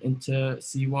tritium into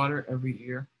seawater every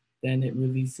year than it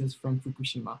releases from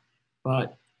Fukushima,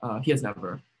 but he has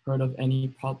never heard of any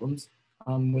problems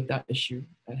with that issue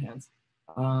at hand.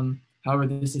 However,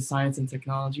 this is science and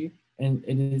technology, and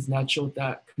it is natural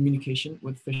that communication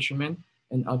with fishermen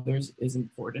and others is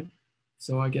important.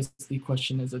 So I guess the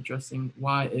question is addressing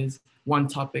why is one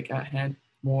topic at hand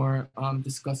more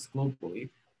discussed globally,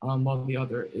 while the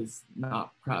other is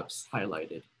not perhaps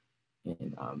highlighted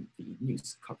in the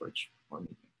news coverage or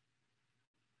media.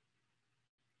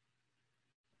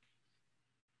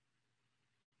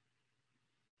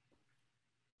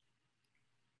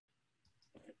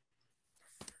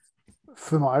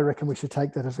 Fuma, I reckon we should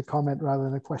take that as a comment rather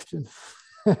than a question.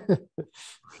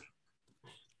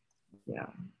 Yeah.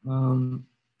 All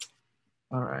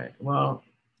right. Well,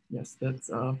 yes, that's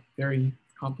a very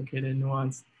complicated,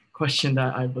 nuanced question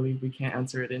that I believe we can't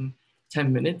answer it in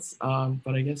 10 minutes,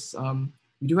 but I guess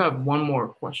we do have one more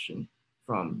question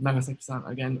from Nagasaki-san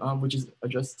again, which is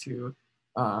addressed to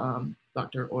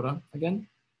Dr. Oda again.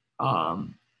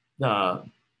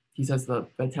 He says the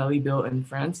Beteli bill in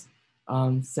France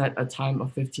set a time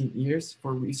of 15 years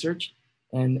for research.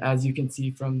 And as you can see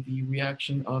from the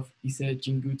reaction of Ise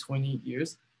Jingu 20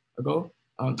 years ago,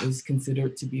 is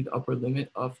considered to be the upper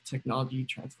limit of technology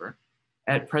transfer.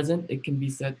 At present, it can be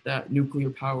said that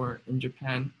nuclear power in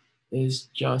Japan is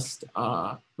just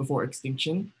before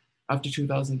extinction. After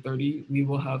 2030, we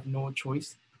will have no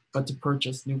choice but to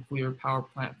purchase nuclear power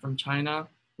plant from China,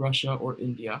 Russia, or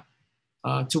India.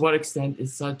 To what extent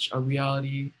is such a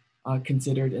reality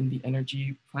considered in the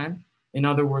energy plan? In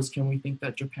other words, can we think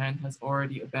that Japan has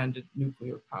already abandoned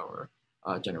nuclear power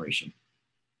generation?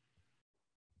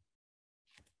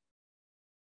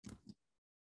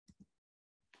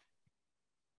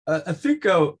 I think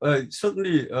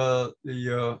certainly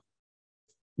the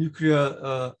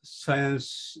nuclear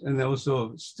science and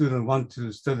also students want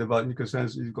to study about nuclear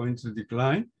science is going to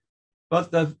decline.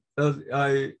 But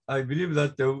I believe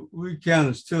that we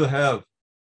can still have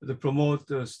to promote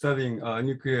studying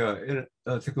nuclear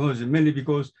technology, mainly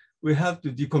because we have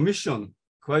to decommission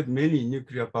quite many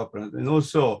nuclear power plants, and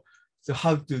also to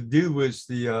how to deal with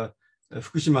the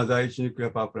Fukushima Daiichi nuclear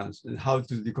power plants and how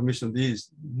to decommission these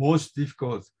most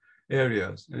difficult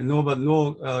areas. And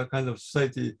no kind of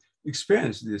society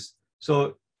experience this.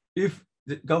 So if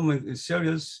the government is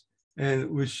serious, and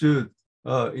we should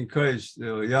encourage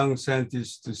young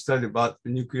scientists to study about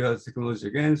the nuclear technology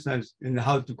again and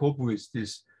how to cope with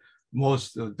these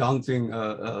most daunting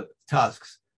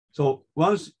tasks. So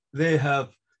once they have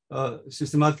a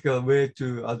systematical way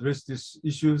to address these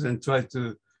issues and try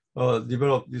to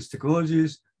develop these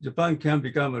technologies, Japan can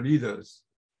become leaders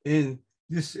in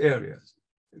these areas.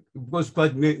 Because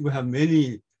we have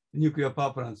many nuclear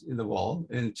power plants in the world,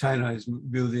 and China is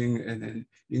building, and then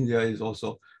India is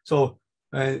also. So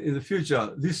in the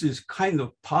future, this is kind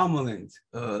of permanent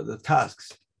the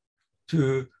tasks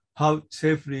to how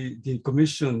safely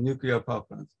decommission nuclear power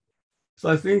plants. So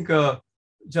I think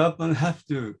Japan have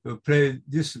to play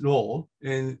this role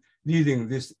in leading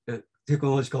this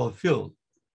technological field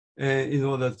in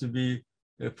order to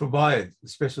provide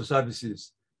special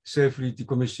services, safely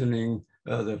decommissioning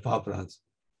the power plants.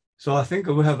 So I think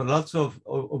we have lots of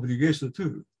obligation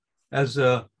too, as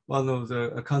one of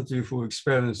the country who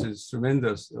experiences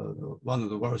tremendous, one of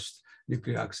the worst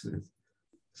nuclear accidents.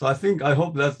 So I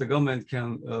hope that the government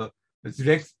can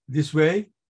direct this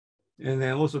way, and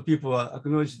then also people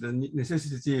acknowledge the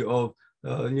necessity of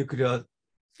nuclear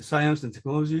science and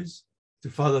technologies to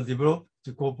further develop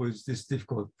to cope with this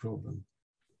difficult problem.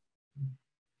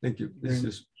 Thank you. Thank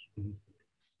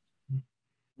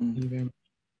you very much.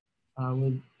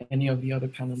 Would any of the other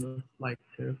panelists like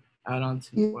to add on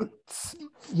to what?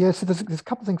 Yeah, so there's a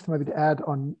couple of things maybe to add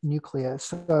on nuclear.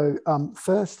 So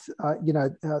first,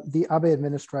 the Abe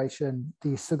administration, the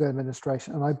Suga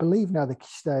administration, and I believe now the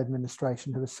Kishida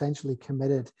administration have essentially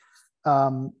committed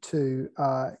to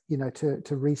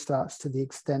restarts to the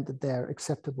extent that they're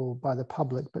acceptable by the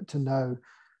public, but to no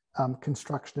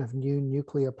construction of new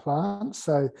nuclear plants.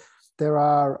 So there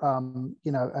are,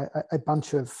 a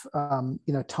bunch of,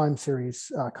 time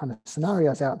series kind of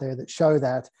scenarios out there that show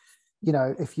that,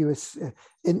 if you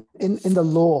in the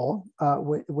law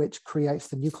which creates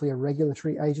the Nuclear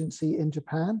Regulatory Agency in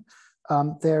Japan,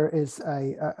 there is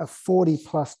a 40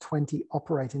 plus 20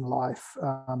 operating life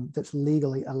that's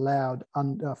legally allowed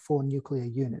for nuclear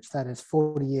units. That is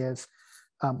 40 years.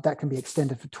 That can be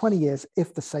extended for 20 years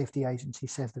if the safety agency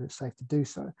says that it's safe to do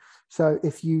so. So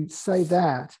if you say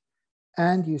that,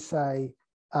 and you say,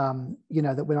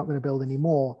 that we're not going to build any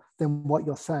more, then what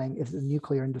you're saying is that the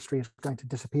nuclear industry is going to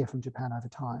disappear from Japan over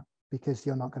time, because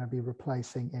you're not going to be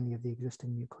replacing any of the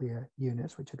existing nuclear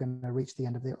units, which are going to reach the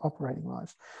end of their operating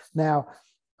lives. Now,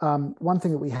 one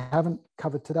thing that we haven't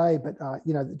covered today, but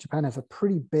Japan has a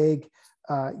pretty big,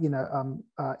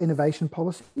 innovation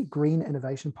policy, green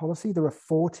innovation policy. There are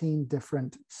 14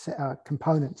 different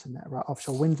components in that, right?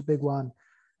 Offshore wind's a big one.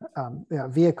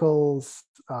 Vehicles,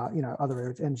 other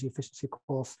areas, energy efficiency, of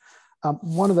course.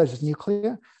 One of those is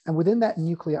nuclear, and within that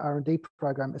nuclear R&D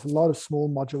program is a lot of small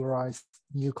modularized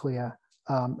nuclear,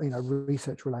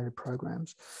 research-related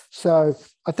programs. So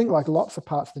I think, like lots of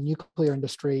parts of the nuclear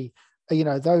industry,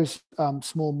 those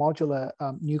small modular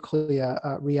nuclear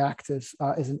reactors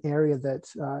is an area that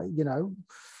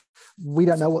we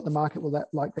don't know what the market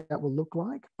will look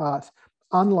like, but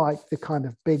unlike the kind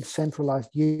of big centralized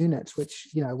units, which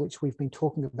we've been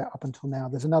talking about up until now,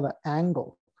 there's another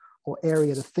angle or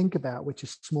area to think about, which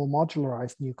is small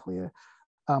modularized nuclear,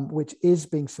 which is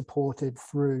being supported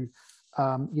through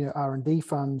R&D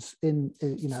funds on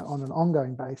an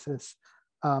ongoing basis.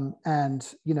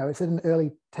 And it's at an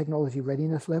early technology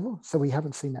readiness level, so we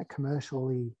haven't seen that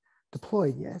commercially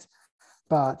deployed yet.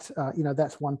 But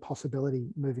that's one possibility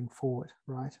moving forward,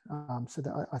 right? So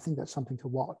that I think that's something to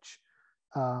watch,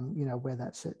 where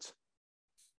that sits.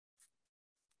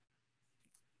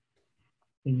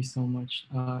 Thank you so much.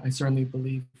 I certainly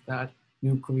believe that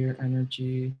nuclear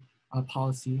energy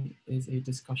policy is a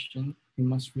discussion we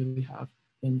must really have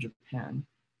in Japan.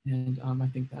 And I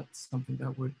think that's something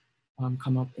that would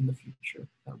come up in the future.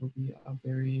 That would be a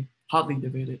very hotly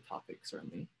debated topic,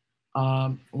 certainly.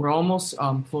 We're almost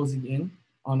closing in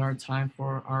on our time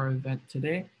for our event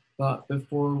today. But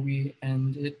before we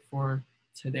end it for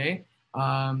today,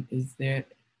 would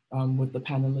the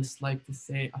panelists like to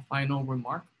say a final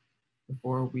remark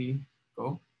before we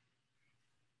go?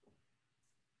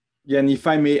 Yeah, and if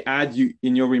I may add,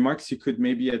 in your remarks, you could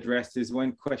maybe address this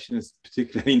one question is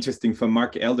particularly interesting from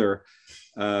Mark Elder.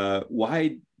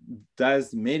 Why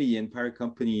does Meli and Power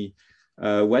Company,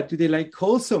 what do they like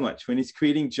coal so much when it's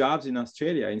creating jobs in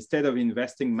Australia instead of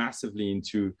investing massively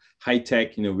into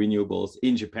high-tech, renewables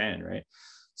in Japan, right?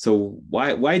 So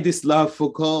why this love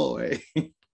for coal? Right?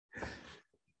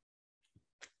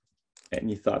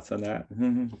 Any thoughts on that?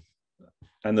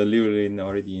 I know Liu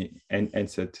already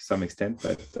answered to some extent,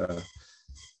 but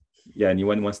yeah,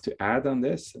 anyone wants to add on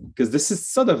this? Because this is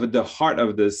sort of the heart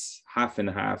of this half and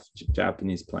half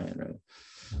Japanese plan, right?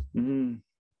 Mm-hmm.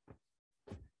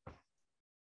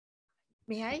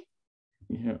 May I?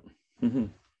 Yeah. Mm-hmm.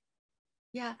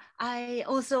 Yeah, I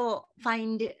also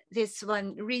find this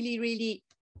one really, really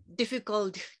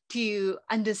difficult to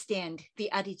understand the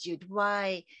attitude,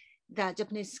 why the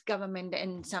Japanese government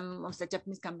and some of the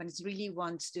Japanese companies really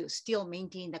wants to still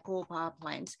maintain the coal power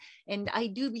plants. And I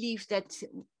do believe that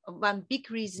one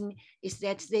big reason is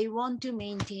that they want to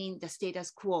maintain the status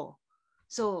quo.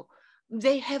 So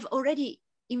they have already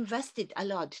invested a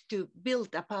lot to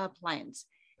build the power plants.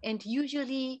 And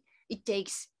usually it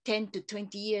takes 10 to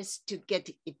 20 years to get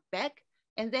it back.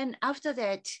 And then after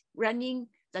that, running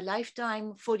the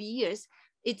lifetime 40 years,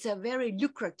 it's a very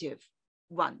lucrative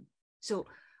one. So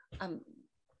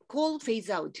coal phase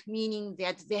out, meaning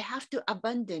that they have to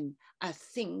abandon a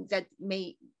thing that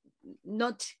may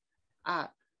not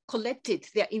collected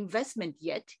their investment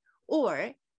yet,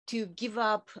 or to give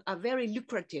up a very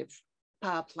lucrative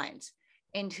power plants.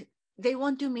 And they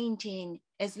want to maintain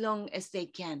as long as they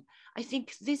can. I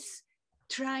think this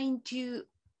trying to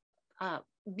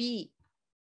be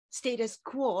status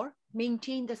quo,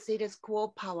 maintain the status quo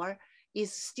power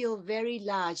is still very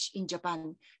large in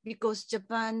Japan, because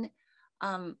Japan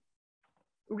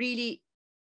really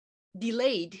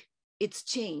delayed its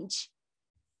change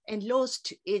and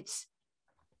lost its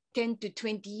 10 to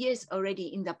 20 years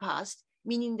already in the past,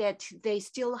 meaning that they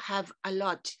still have a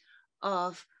lot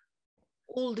of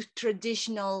old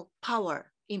traditional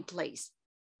power in place.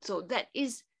 So that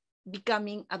is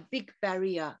becoming a big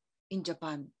barrier in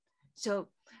Japan. So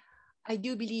I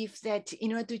do believe that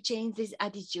in order to change this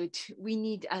attitude, we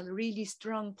need a really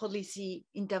strong policy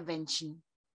intervention.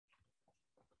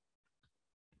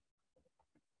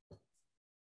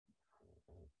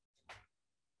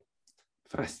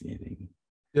 Fascinating.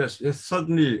 Yes,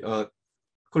 certainly,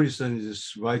 Collison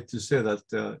is right to say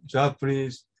that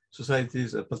Japanese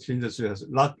societies, particularly industry, has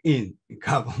locked in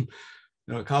carbon.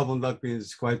 Carbon lock-in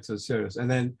is quite serious. And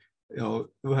then,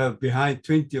 we have behind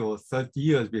 20 or 30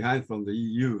 years behind from the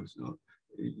EU.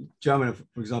 Germany,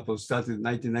 for example, started in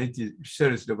 1990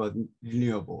 seriously about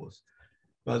renewables,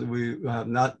 but we have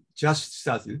not just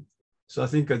started. So I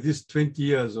think these 20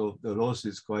 years of the loss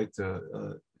is quite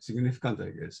significant, I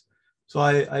guess. So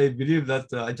I believe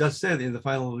that I just said in the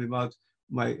final remarks,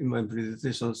 in my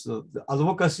presentation, so the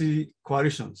advocacy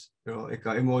coalitions, like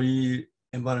MOE,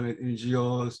 environment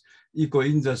NGOs,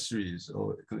 eco-industries,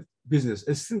 or business,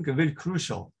 I think very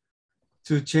crucial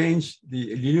to change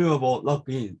the renewable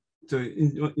lock-in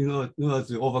in order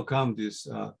to overcome this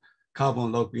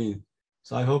carbon lock-in.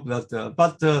 So I hope that,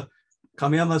 but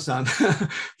Kamiyama-san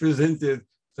presented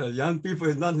that young people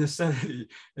is not necessarily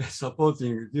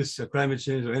supporting this climate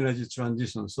change or energy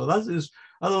transition. So that is,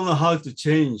 I don't know how to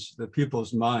change the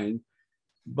people's mind,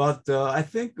 but I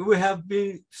think we have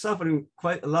been suffering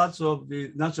quite lots of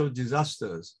the natural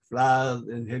disasters, flood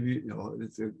and heavy,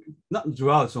 not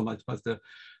drought so much, but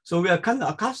so we are kind of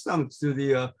accustomed to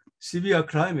the severe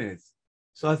climate.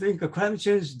 So I think climate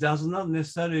change does not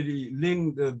necessarily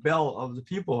ring the bell of the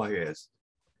people, I guess.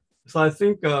 So I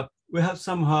think we have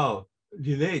somehow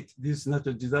relate this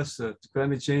natural disaster to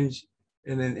climate change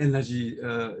and then energy,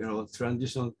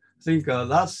 transition. I think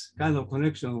that's kind of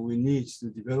connection we need to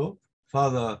develop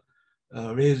further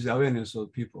raise the awareness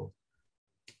of people.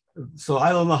 So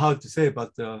I don't know how to say,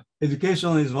 but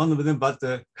education is one of them, but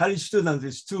college student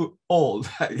is too old,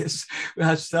 I guess. We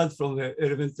have to start from the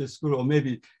elementary school or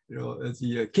maybe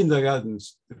the kindergarten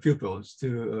pupils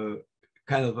to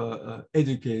kind of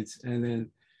educate and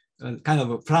then kind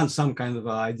of plant some kind of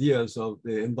ideas of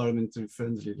the environmentally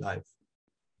friendly life.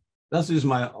 That is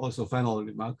my also final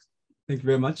remark. Thank you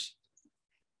very much.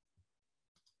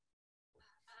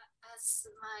 As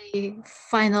my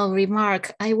final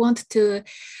remark, I want to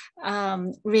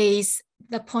raise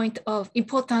the point of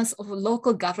importance of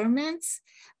local governments.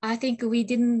 I think we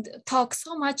didn't talk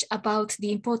so much about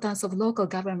the importance of local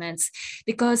governments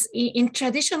because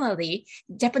traditionally,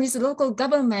 Japanese local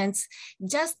governments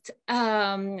just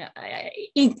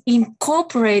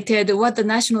incorporated what the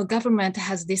national government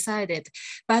has decided.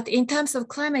 But in terms of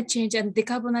climate change and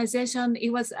decarbonization, it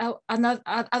was another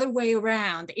other way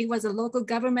around. It was the local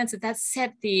governments that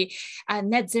set the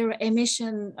net zero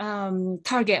emission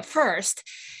target first.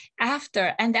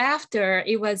 After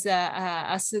it was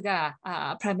Suga,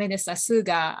 Prime Minister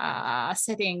Suga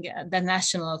setting the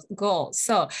national goal.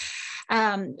 So,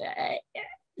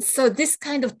 so this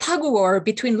kind of tug of war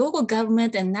between local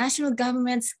government and national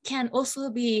governments can also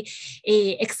be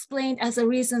explained as a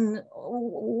reason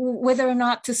whether or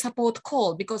not to support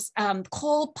coal, because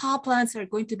coal power plants are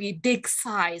going to be big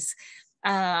size.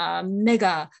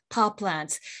 Mega power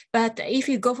plants. But if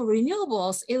you go for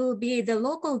renewables, it will be the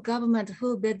local government who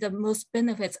will get the most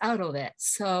benefits out of it.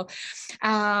 So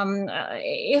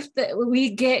if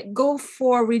we go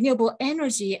for renewable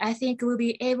energy, I think we'll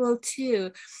be able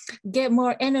to get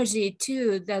more energy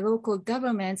to the local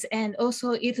governments, and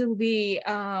also it will be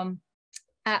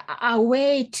a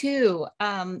way to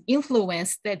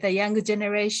influence the younger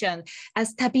generation.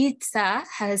 As Tabitha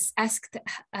has asked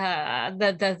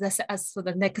as for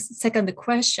the next second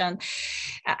question,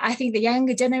 I think the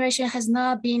younger generation has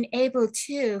not been able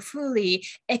to fully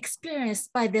experience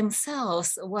by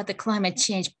themselves what the climate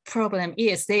change problem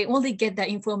is. They only get the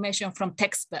information from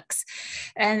textbooks.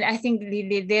 And I think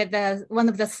one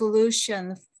of the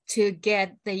solutions to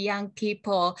get the young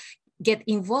people get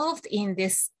involved in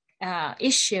this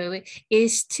issue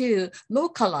is to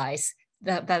localize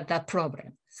the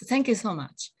problem. So thank you so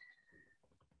much.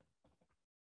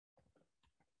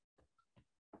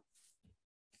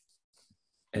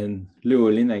 And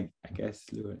Llewellyn, I guess.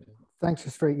 Thanks,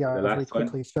 just very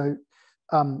quickly. So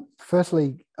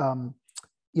firstly,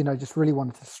 just really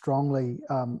wanted to strongly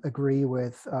agree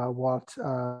with what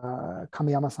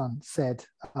Kamiyama-san said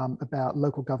about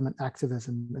local government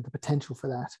activism and the potential for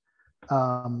that.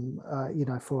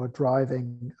 For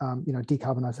driving,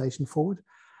 decarbonization forward.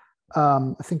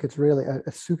 I think it's really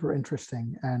a super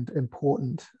interesting and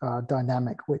important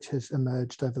dynamic which has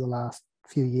emerged over the last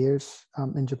few years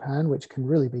in Japan, which can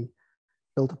really be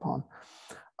built upon.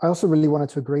 I also really wanted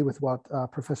to agree with what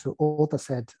Professor Ota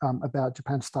said about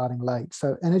Japan starting late.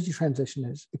 So energy transition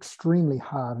is extremely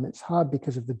hard, and it's hard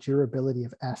because of the durability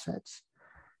of assets.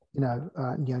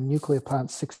 Nuclear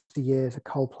plant 60 years, a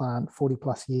coal plant 40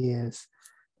 plus years,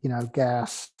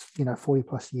 gas 40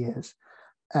 plus years,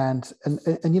 and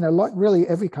like really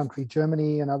every country,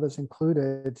 Germany and others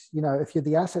included, if you're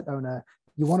the asset owner,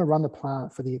 you want to run the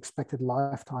plant for the expected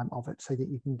lifetime of it so that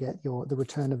you can get the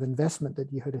return of investment that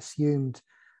you had assumed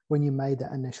when you made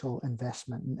that initial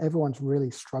investment, and everyone's really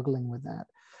struggling with that.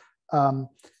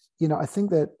 I think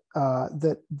that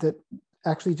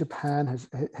actually, Japan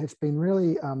has been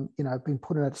really, been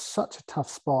put in such a tough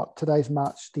spot. Today's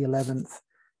March the 11th,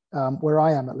 where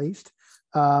I am at least.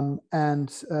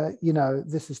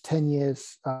 This is 10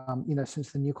 years,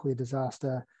 since the nuclear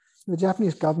disaster. The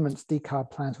Japanese government's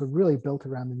decarb plans were really built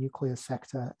around the nuclear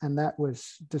sector, and that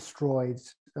was destroyed,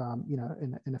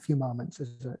 in a few moments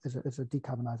as a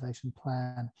decarbonization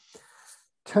plan.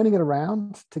 Turning it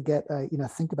around to get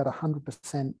think about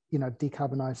 100%,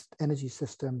 decarbonized energy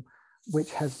system,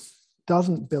 which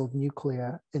doesn't build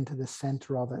nuclear into the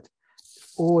center of it,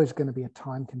 it's always going to be a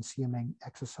time-consuming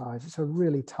exercise. It's a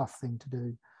really tough thing to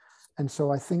do. And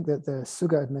so I think that the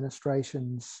Suga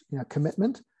administration's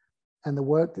commitment and the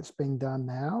work that's being done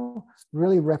now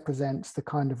really represents the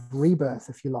kind of rebirth,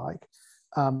 if you like,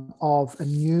 of a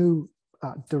new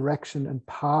direction and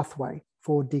pathway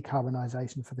for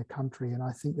decarbonization for the country. And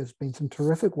I think there's been some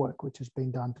terrific work which has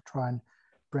been done to try and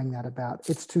bring that about.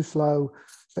 It's too slow,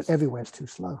 but everywhere's too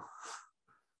slow.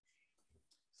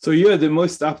 So you're the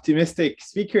most optimistic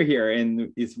speaker here,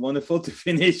 and it's wonderful to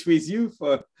finish with you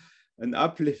for an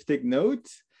uplifting note.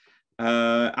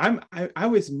 I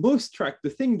was most struck. The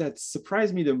thing that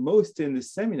surprised me the most in the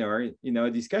seminar,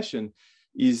 discussion,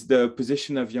 is the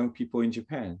position of young people in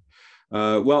Japan.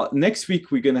 Well, next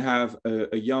week we're going to have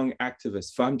a young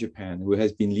activist from Japan who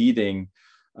has been leading,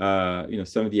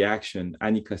 some of the action,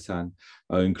 Anika-san,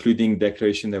 including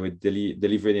declaration that were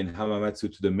delivered in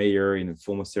Hamamatsu to the mayor in a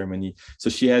formal ceremony. So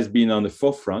she has been on the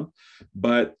forefront.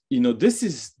 But this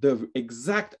is the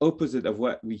exact opposite of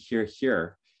what we hear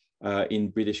here in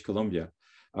British Columbia.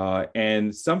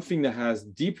 And something that has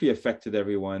deeply affected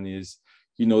everyone is,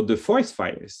 the forest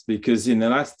fires, because in the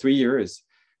last 3 years,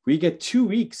 we get 2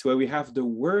 weeks where we have the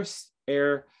worst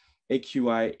air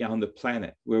AQI on the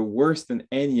planet. We're worse than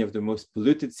any of the most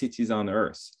polluted cities on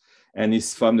Earth, and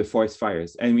it's from the forest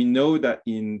fires. And we know that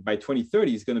by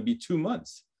 2030, it's going to be 2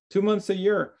 months a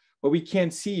year, but we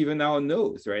can't see even our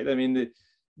nose, right? I mean,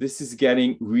 this is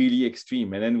getting really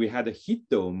extreme. And then we had a heat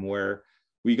dome where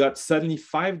we got suddenly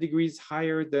 5 degrees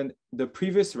higher than the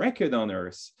previous record on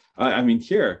Earth.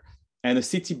 Here, and a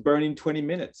city burned in 20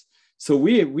 minutes. So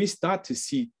we start to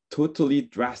see totally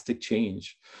drastic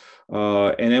change.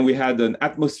 And then we had an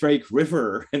atmospheric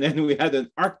river, and then we had an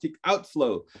Arctic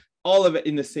outflow, all of it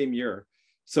in the same year.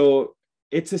 So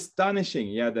it's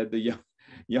astonishing, that the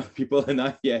young people are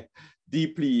not yet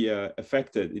deeply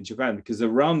affected in Japan, because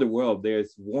around the world,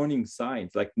 there's warning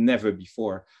signs like never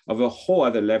before of a whole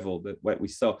other level than what we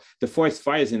saw. The forest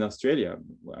fires in Australia,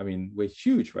 were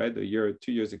huge, right?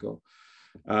 2 years ago.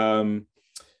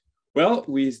 Well,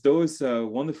 with those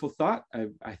wonderful thoughts,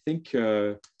 I think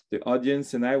the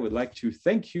audience and I would like to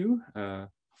thank you,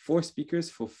 4 speakers,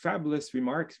 for fabulous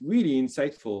remarks, really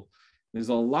insightful. There's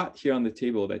a lot here on the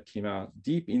table that came out,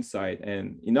 deep insight,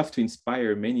 and enough to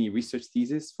inspire many research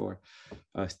theses for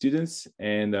students.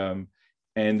 And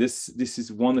this is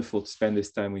wonderful to spend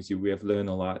this time with you. We have learned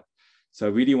a lot. So I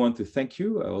really want to thank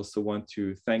you. I also want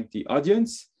to thank the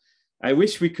audience. I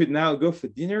wish we could now go for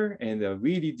dinner and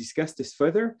really discuss this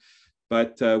further,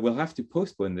 but we'll have to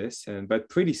postpone this. But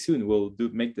pretty soon we'll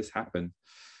make this happen.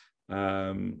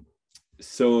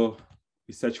 So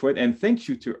with such words, and thank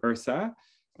you to Ursa.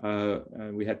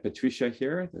 We had Patricia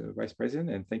here, the vice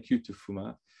president, and thank you to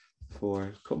Fuma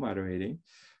for co-moderating.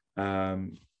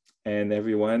 And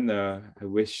everyone, I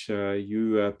wish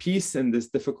you peace in this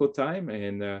difficult time,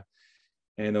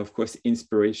 and of course,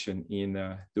 inspiration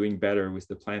in doing better with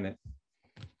the planet.